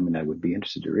anything. I mean, I would be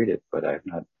interested to read it, but I have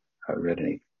not read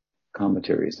any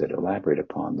commentaries that elaborate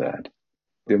upon that.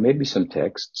 There may be some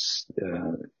texts,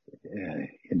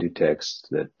 Hindu texts,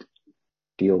 that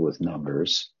deal with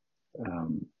numbers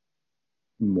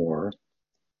more,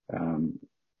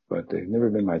 but they've never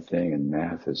been my thing, and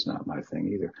math is not my thing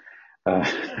either.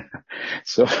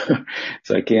 So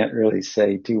I can't really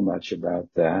say too much about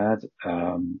that.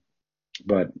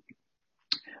 But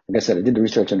like I said, I did the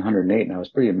research on 108, and I was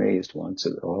pretty amazed once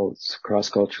at all. It's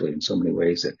cross-culturally in so many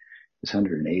ways that this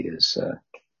 108 is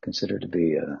considered to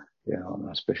be an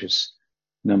auspicious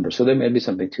number. So there may be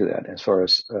something to that as far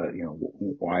as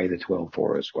why the 12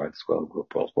 forests, why the 12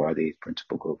 gopals, why the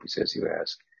principal gopis, as you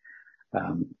ask.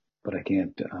 But I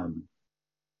can't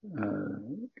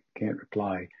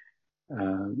reply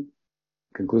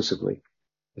conclusively.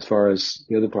 As far as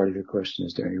the other part of your question,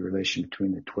 is there any relation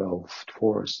between the 12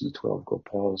 forests and the 12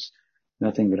 gopals?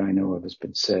 Nothing that I know of has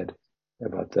been said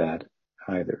about that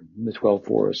either. The 12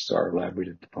 forests are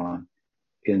elaborated upon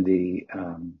in the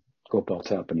Gopal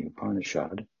Tapani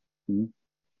Upanishad,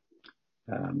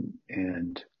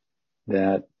 and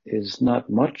that is not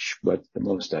much, but the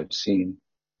most I've seen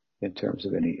in terms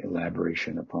of any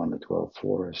elaboration upon the 12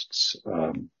 forests,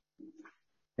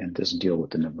 and doesn't deal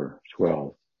with the number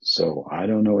 12. So I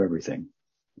don't know everything.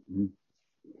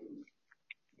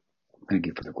 Thank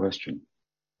you for the question,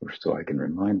 so I can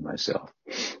remind myself.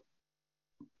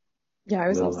 Yeah,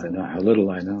 how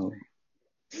little I know.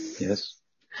 Yes.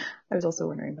 I was also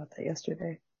wondering about that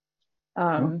yesterday.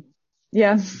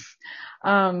 Yeah.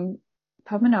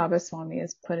 Padmanabha Swami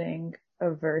is putting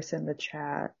a verse in the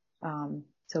chat,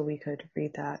 so we could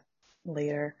read that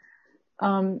later.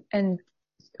 And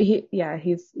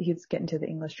he's getting to the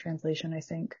English translation, I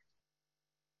think.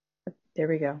 There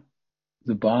we go.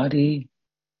 The body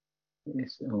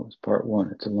it's part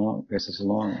 1. It's a long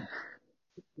one.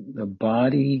 The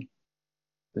body,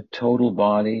 the total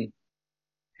body,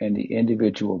 and the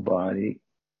individual body.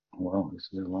 Well, this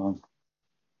is a long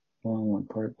one.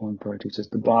 Part 2 says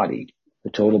the body,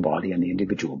 the total body, and the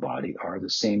individual body are the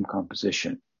same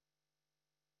composition.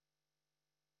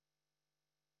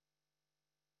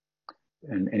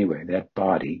 And anyway, that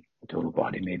body, the total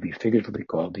body, may be figuratively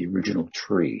called the original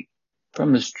tree.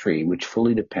 From this tree, which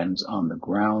fully depends on the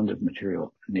ground of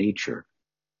material nature,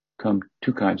 come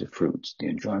 2 kinds of fruits: the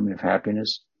enjoyment of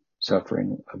happiness,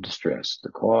 suffering of distress. The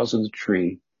cause of the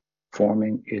tree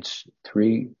forming its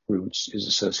 3 roots is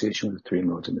association with the 3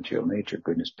 modes of material nature: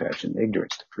 goodness, passion, and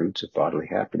ignorance. The fruits of bodily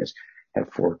happiness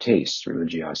have 4 tastes: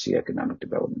 religiosity, economic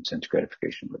development, sense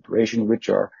gratification, and liberation, which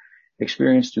are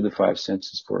experienced through the 5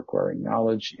 senses for acquiring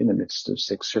knowledge in the midst of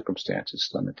 6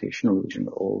 circumstances: lamentation, illusion,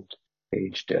 old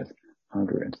age, death,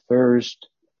 hunger, and thirst.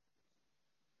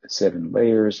 The 7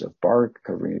 layers of bark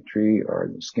covering a tree are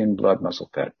the skin, blood, muscle,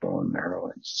 fat, bone, marrow,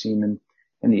 and semen,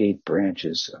 and the 8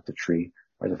 branches of the tree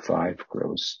are the 5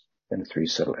 gross and the three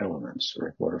subtle elements,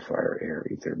 earth, water, fire, air,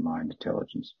 ether, mind,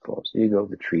 intelligence, false ego.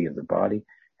 The tree of the body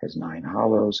has 9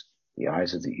 hollows, the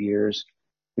eyes, the ears,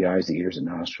 and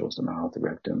nostrils, the mouth, the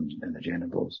rectum, and the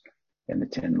genitals, and the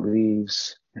 10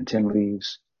 leaves,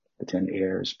 the 10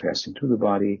 airs passing through the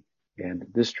body, and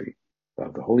this tree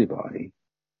of the holy body,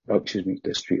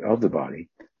 this tree of the body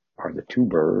are the 2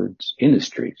 birds, in this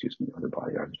tree, of the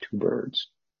body are the 2 birds.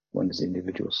 One is the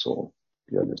individual soul,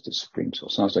 the other is the supreme soul.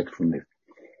 Sounds like from the,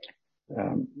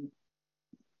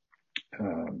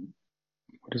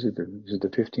 what is it? Is it the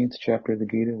 15th chapter of the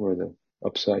Gita where the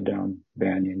upside down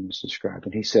banyan is described?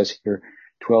 And he says here,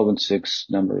 12 and 6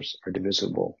 numbers are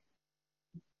divisible.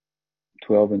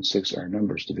 12 and 6 are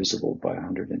numbers divisible by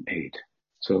 108.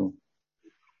 So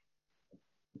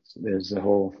there's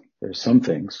some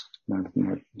things,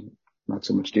 not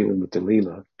so much dealing with the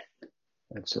Leela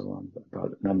and so on, but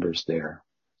about numbers there,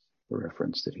 the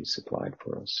reference that he supplied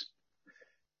for us.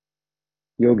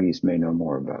 Yogis may know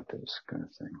more about this kind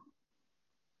of thing.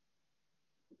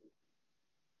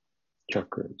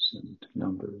 Chakras and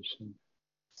numbers.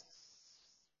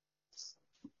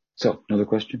 So, another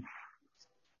question?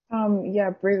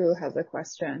 Yeah, Brigu has a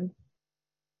question.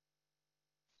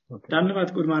 Okay.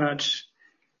 Dhanyavad Guru Maharaj.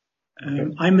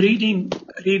 I'm reading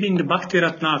the Bhakti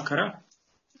Ratnakara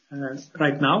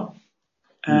right now,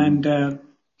 and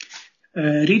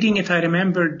reading it, I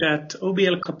remembered that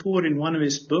O.B.L. Kapoor, in one of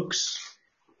his books,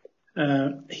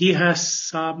 he has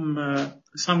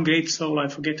some great soul, I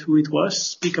forget who it was,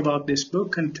 speak about this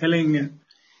book and telling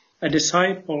a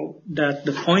disciple that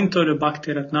the point of the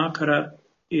Bhakti Ratnakara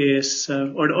is,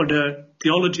 or the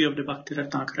theology of the Bhakti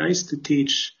Ratnakara is to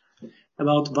teach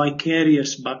about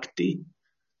vicarious bhakti,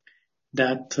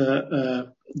 that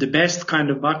the best kind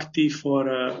of bhakti for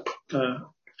a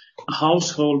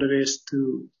householder is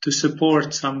to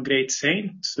support some great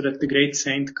saint, so that the great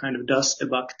saint kind of does the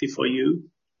bhakti for you.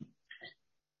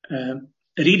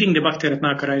 Reading the Bhakti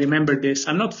Ratnakara, I remember this.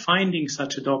 I'm not finding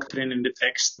such a doctrine in the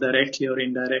text directly or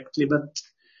indirectly, but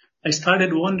I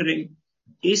started wondering,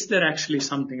 is there actually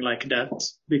something like that?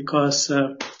 Because,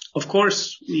 of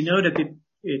course, we know that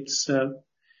it's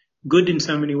good in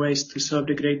so many ways to serve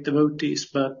the great devotees,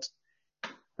 but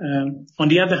on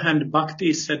the other hand, bhakti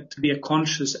is said to be a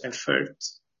conscious effort,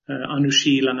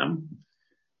 anushilanam.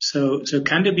 So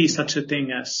can there be such a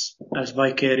thing as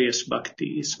vicarious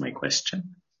bhakti is my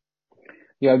question.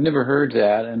 Yeah, I've never heard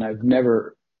that, and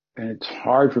it's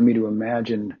hard for me to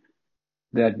imagine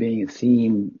that being a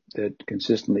theme that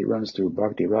consistently runs through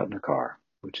Bhakti Ratnakara,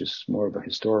 which is more of a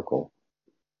historical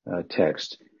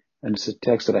text. And it's a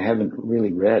text that I haven't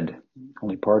really read,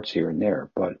 only parts here and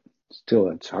there, but still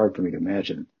it's hard for me to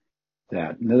imagine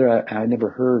that. I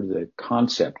never heard the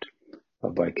concept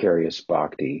of vicarious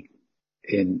bhakti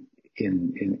in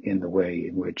the way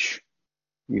in which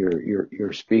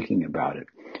you're speaking about it.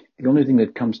 The only thing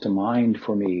that comes to mind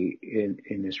for me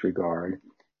in this regard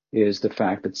is the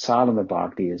fact that sadhana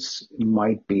bhakti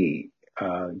might be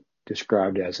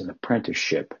described as an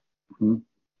apprenticeship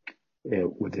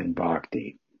within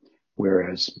bhakti,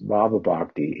 whereas bhava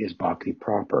bhakti is bhakti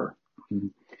proper,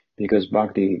 because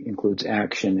bhakti includes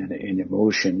action and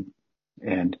emotion,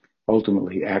 and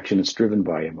ultimately action is driven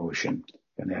by emotion,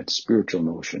 and that's spiritual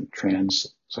emotion,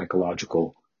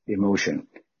 trans-psychological emotion,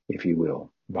 if you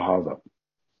will, bhava.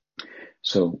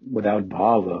 So without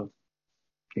bhava,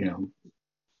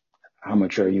 how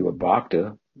much are you a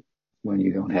bhakta when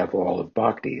you don't have all of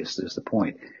bhakti is the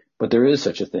point. But there is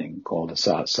such a thing called a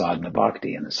sadhana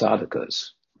bhakti in the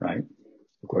sadhakas, right?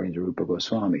 According to Rupa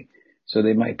Goswami. So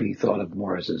they might be thought of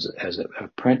more as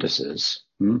apprentices.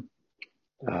 And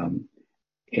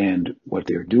what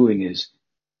they're doing is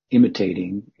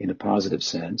imitating, in a positive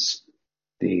sense,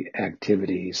 the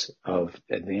activities of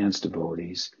advanced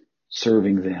devotees,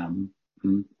 serving them,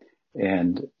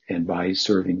 and by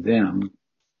serving them,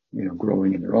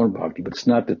 growing in their own bhakti. But it's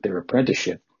not that their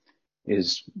apprenticeship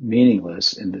is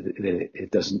meaningless and that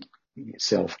it doesn't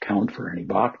itself count for any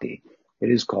bhakti. It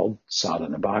is called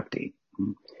sadhana bhakti.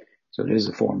 So it is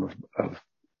a form of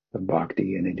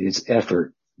bhakti, and it is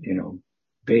effort,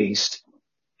 based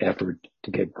effort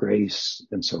to get grace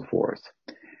and so forth.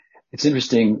 It's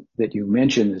interesting that you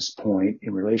mention this point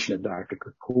in relation to Dr.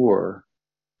 Kapoor,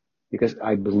 because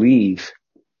I believe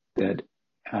that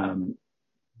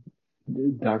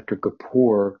Dr.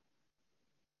 Kapoor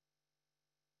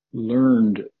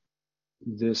learned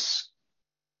this.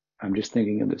 I'm just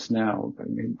thinking of this now,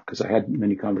 because I had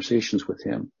many conversations with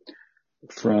him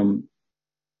from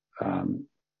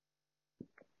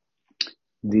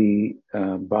the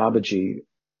Babaji,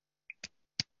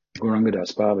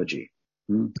 Gaurangadas Babaji.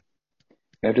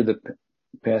 After the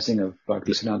passing of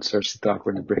Bhaktisiddhanta Saraswati Thakur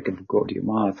and the break of Gaudiya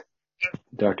Math,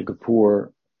 Dr.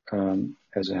 Kapoor,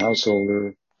 as a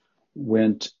householder,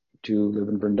 went to live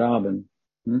in Vrindavan.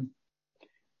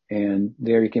 And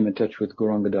there he came in touch with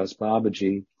Gauranga Das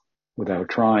Babaji without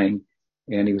trying,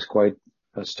 and he was quite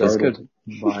startled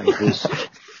by his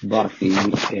bhakti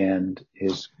and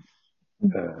his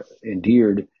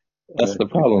endeared. That's the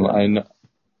problem. I know.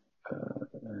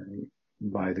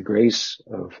 By the grace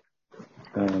of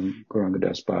Gauranga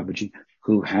Das Babaji,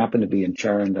 who happened to be in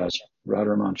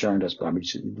Radharaman Charandas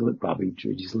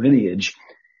Babaji's lineage,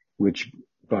 which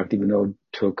Bhakti Vinod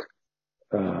took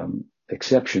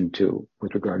exception to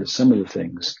with regard to some of the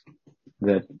things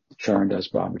that Charandas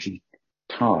Babaji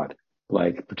taught,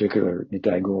 like particular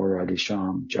Nitai Gaur Adi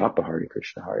Sham Japa Hare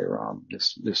Krishna Hare Ram,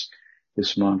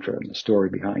 this mantra and the story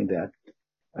behind that.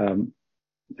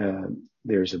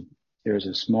 There's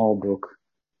a small book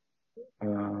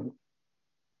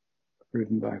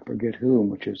written by I forget whom,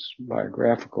 which is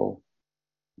biographical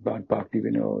about Bhakti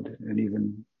Vinod, and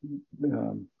even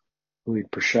Louis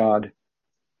Prashad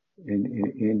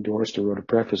endorsed or wrote a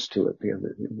preface to it.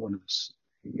 One of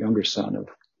the younger son of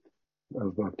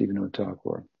Bhakti Vinod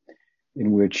Thakur,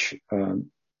 in which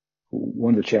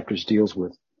one of the chapters deals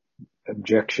with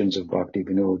objections of Bhakti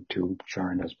Vinod to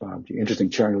Charandas Babaji. Interesting,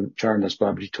 Charandas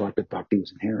Babaji taught that Bhakti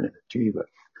was inherent in the jiva.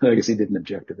 I guess he didn't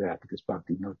object to that because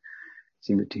Bhakti Vinod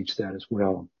seemed to teach that as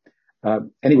well.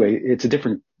 Anyway, it's a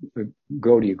different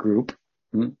Gaudiya group,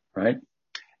 right?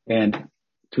 And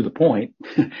to the point,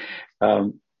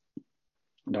 Dr.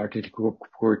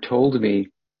 Kapoor told me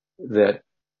that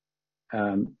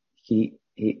he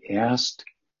asked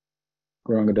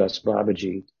Gauranga Das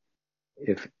Babaji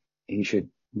if he should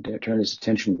turn his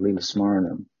attention to Leela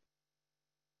Smaranam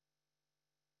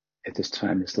at this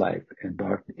time in his life.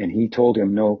 And he told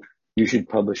him, no, you should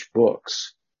publish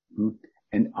books,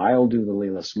 and I'll do the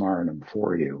Leela Smaranam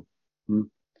for you.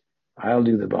 I'll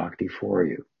do the bhakti for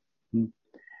you.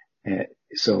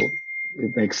 So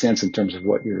it makes sense in terms of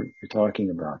what you're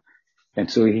talking about.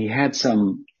 And so he had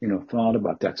some, thought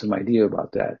about that, some idea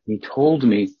about that. He told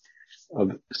me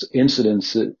of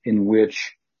incidents in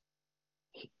which,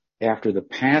 after the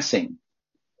passing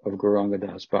of Gauranga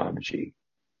Das Babaji,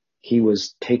 he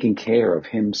was taking care of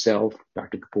himself,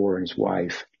 Dr. Kapoor, and his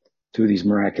wife through these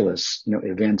miraculous,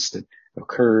 events that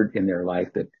occurred in their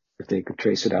life that if they could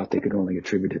trace it out, they could only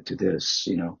attribute it to this,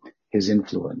 his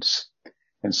influence.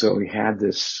 And so he had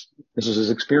this was his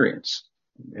experience.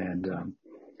 And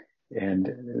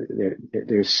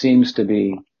there seems to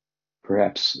be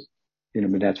perhaps,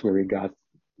 that's where he got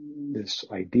this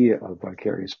idea of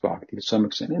vicarious bhakti to some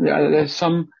extent. And there's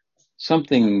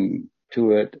something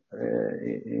to it,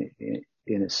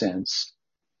 in a sense.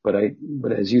 But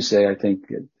as you say, I think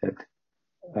that,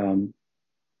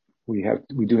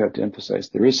 we do have to emphasize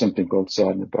there is something called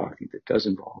sadhana bhakti that does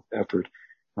involve effort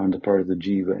on the part of the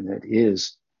jiva, and that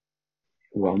is,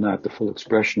 while not the full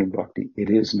expression of bhakti, it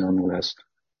is nonetheless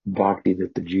bhakti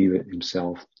that the jiva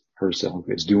herself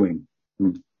is doing.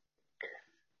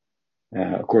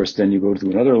 Of course, then you go to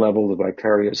another level, the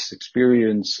vicarious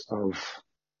experience of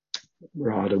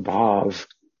Radha Bhav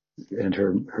and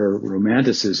her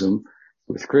romanticism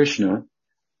with Krishna.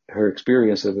 Her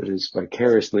experience of it is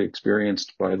vicariously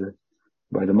experienced by the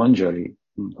Manjari,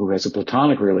 who has a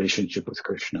platonic relationship with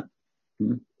Krishna.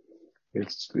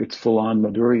 It's full on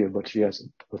Madhurya, but she has a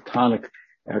platonic,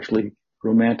 actually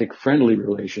romantic, friendly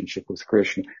relationship with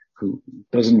Krishna, who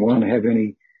doesn't want to have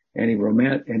any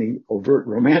overt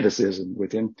romanticism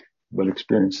with him, but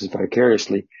experiences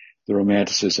vicariously the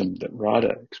romanticism that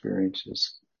Radha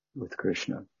experiences with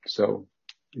Krishna. So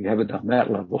we have it on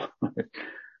that level.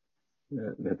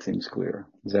 That seems clear.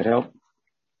 Does that help?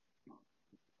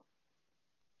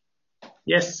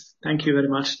 Yes, thank you very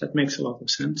much. That makes a lot of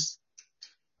sense.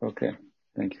 Okay,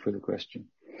 thank you for the question.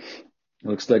 It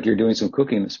looks like you're doing some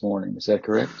cooking this morning. Is that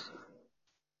correct?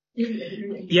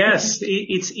 Yes,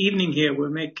 it's evening here. We're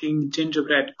making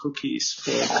gingerbread cookies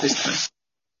for Christmas.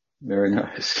 Very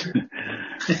nice.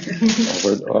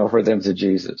 offer them to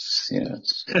Jesus.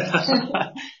 Yes.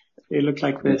 They look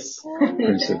like this.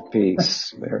 Prince of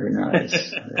Peace. Very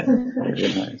nice.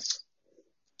 Very nice.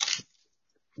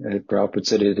 Prabhupada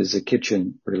said it is a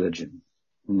kitchen religion.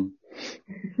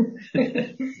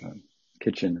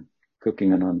 Kitchen,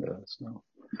 cooking anandas. No.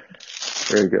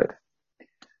 Very good.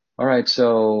 All right,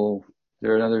 so is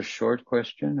there another short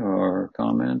question or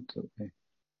comment? Okay.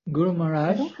 Guru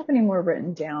Maharaj? I don't have any more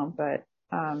written down, but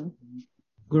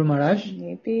Guru Maharaj?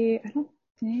 maybe, I don't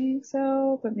think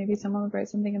so, but maybe someone would write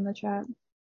something in the chat.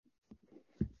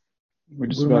 We're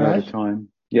just about out of time.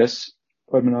 Yes?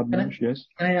 Padmanabh Maharaj, yes?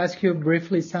 Can I ask you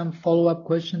briefly some follow-up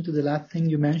question to the last thing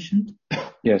you mentioned?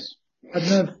 Yes. I don't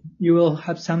know if you will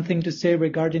have something to say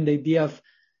regarding the idea of,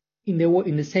 in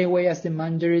the same way as the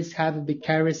Manjaris have a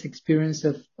vicarious experience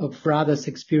of Radha's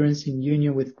experience in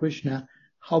union with Krishna,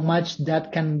 how much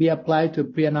that can be applied to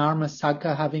Priyanarma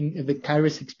Saka having a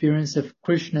vicarious experience of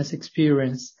Krishna's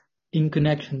experience in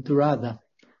connection to Radha.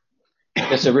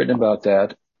 Yes, I've written about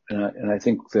that, and I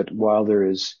think that while there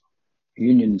is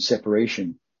union and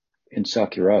separation in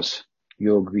Sakya-rasa,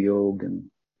 Yog, Viyog,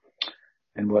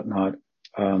 and whatnot,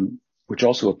 which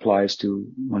also applies to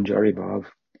Manjari Bhav.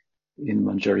 In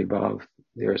Manjari Bhav,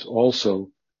 there's also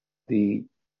the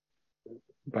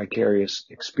vicarious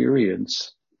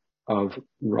experience of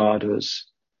Radha's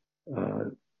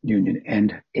union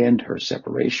and her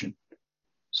separation.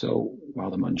 So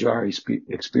while the Manjari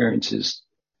experiences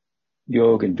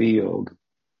Yog and Viyog,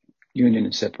 union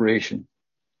and separation,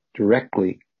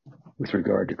 directly with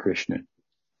regard to Krishna,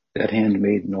 that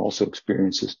handmaiden also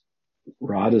experiences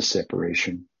Radha's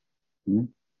separation.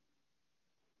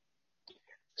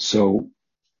 So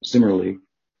similarly,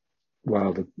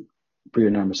 while the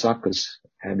Priyanarmasakas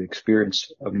have the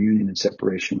experience of union and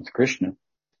separation with Krishna,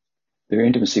 their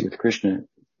intimacy with Krishna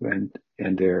and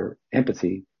their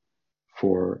empathy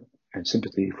for and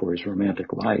sympathy for his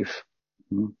romantic life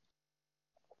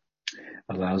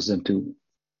allows them to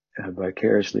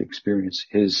vicariously experience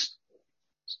his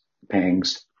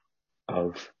pangs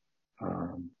of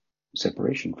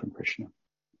separation from Krishna,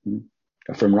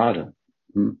 from Radha.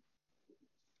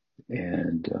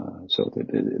 And so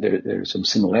there's some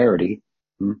similarity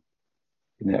in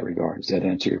that regard. Does that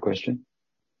answer your question?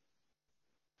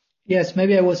 Yes,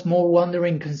 maybe I was more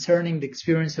wondering concerning the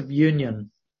experience of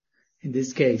union in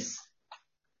this case.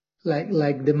 Like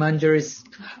the Manjaris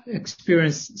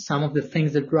experience some of the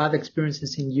things that Radha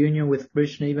experiences in union with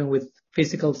Krishna, even with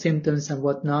physical symptoms and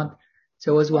whatnot.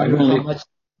 So I was wondering how much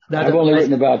that I've only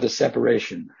written about the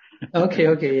separation. Okay,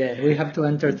 yeah. We have to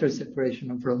enter through separation,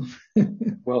 no problem.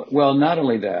 Well, not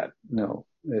only that, no.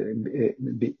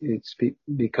 It's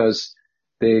because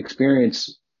they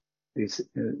experience to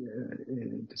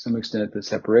some extent the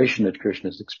separation that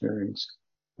Krishna's experienced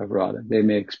of Radha. They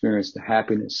may experience the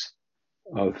happiness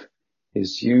of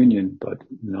his union, but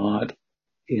not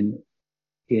in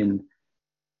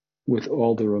with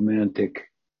all the romantic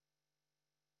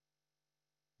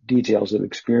details of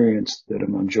experience that a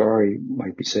Manjari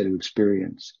might be said to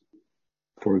experience.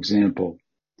 For example,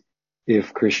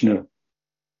 if Krishna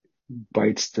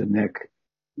bites the neck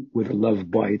with a love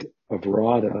bite of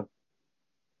Radha,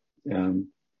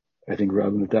 I think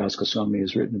Raghunath Das Goswami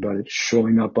has written about it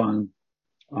showing up on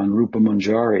Rupa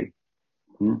Manjari.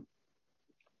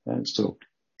 And so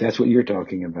that's what you're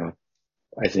talking about.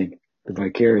 I think the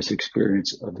vicarious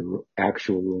experience of the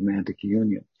actual romantic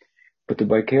union. But the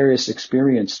vicarious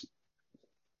experience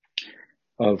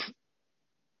of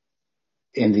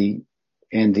in the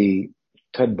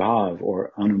Tad-bhav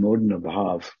or Anumodana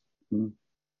Bhav,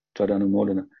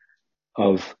 Tad-anumodana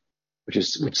of which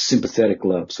is sympathetic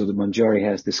love. So the Manjari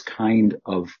has this kind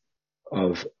of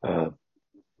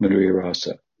Madhurya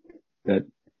Rasa, that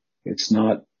it's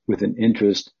not with an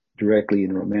interest directly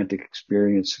in romantic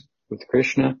experience with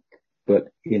Krishna, but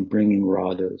in bringing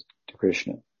Radha to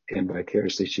Krishna. And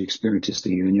vicariously she experiences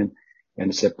the union and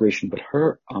the separation. But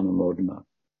her Anumodana,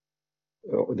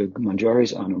 the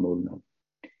Manjari's Anumodana,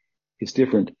 is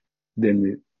different than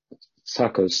the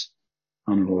Saka's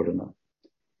Anumodana.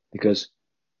 Because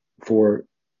for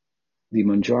the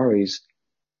Manjaris,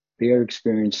 they are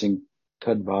experiencing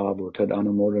Tad-bhav or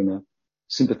Tad-anumodana,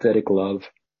 sympathetic love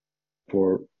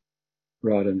for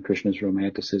Radha and Krishna's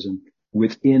romanticism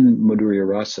within Madhurya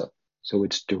Rasa. So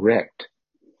it's direct.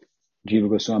 Jiva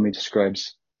Goswami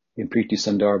describes in Priti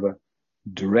Sandarbha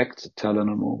direct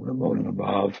Tad-anumodana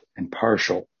bhav and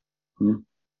partial.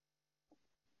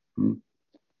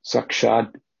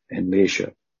 Sakshat and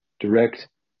Lesha, direct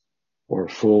or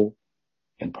full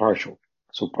and partial.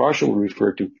 So partial will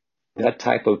refer to that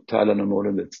type of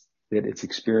Tad-anumodana that it's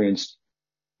experienced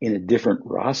in a different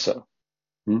rasa.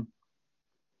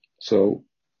 So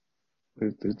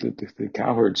the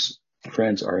cowherd's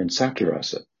friends are in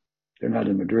Sakya-rasa. They're not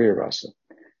in Madhurya Rasa.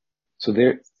 So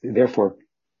therefore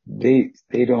they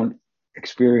don't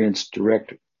experience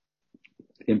direct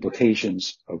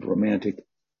implications of romantic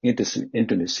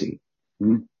intimacy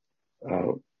in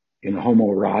a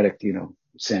homoerotic,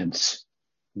 sense.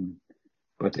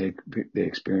 But they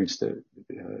experience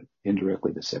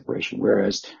indirectly the separation,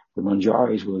 whereas the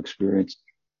Manjaris will experience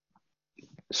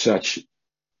such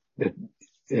that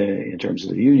in terms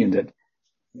of the union, that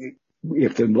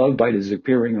if the love bite is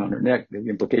appearing on her neck, the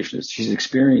implication is she's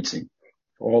experiencing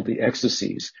all the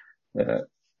ecstasies that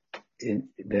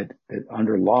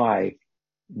underlie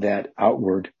that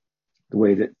outward, the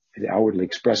way that it outwardly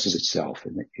expresses itself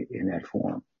in that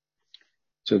form.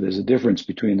 So there's a difference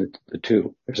between the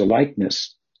two. There's a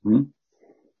likeness,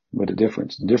 but a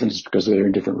difference. The difference is because they're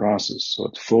in different rasas. So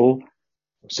it's full,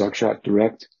 sakshat,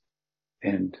 direct,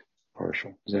 and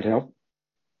partial. Does that help?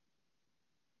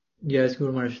 Yes,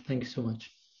 Guru Maharaj, thank you so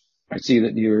much. I see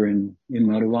that you're in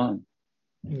Madhuvan.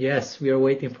 Yes, we are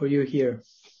waiting for you here.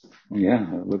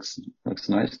 Yeah, it looks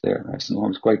nice there. Nice and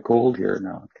warm. It's quite cold here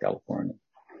now in California.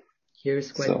 Here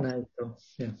is quite nice, though.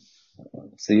 Yeah.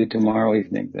 See you tomorrow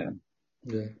evening then.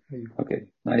 Yeah. Okay.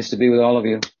 Nice to be with all of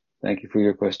you. Thank you for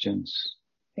your questions.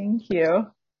 Thank you.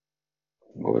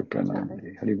 Gaur Pranam.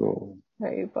 Haribol.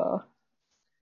 Haribol.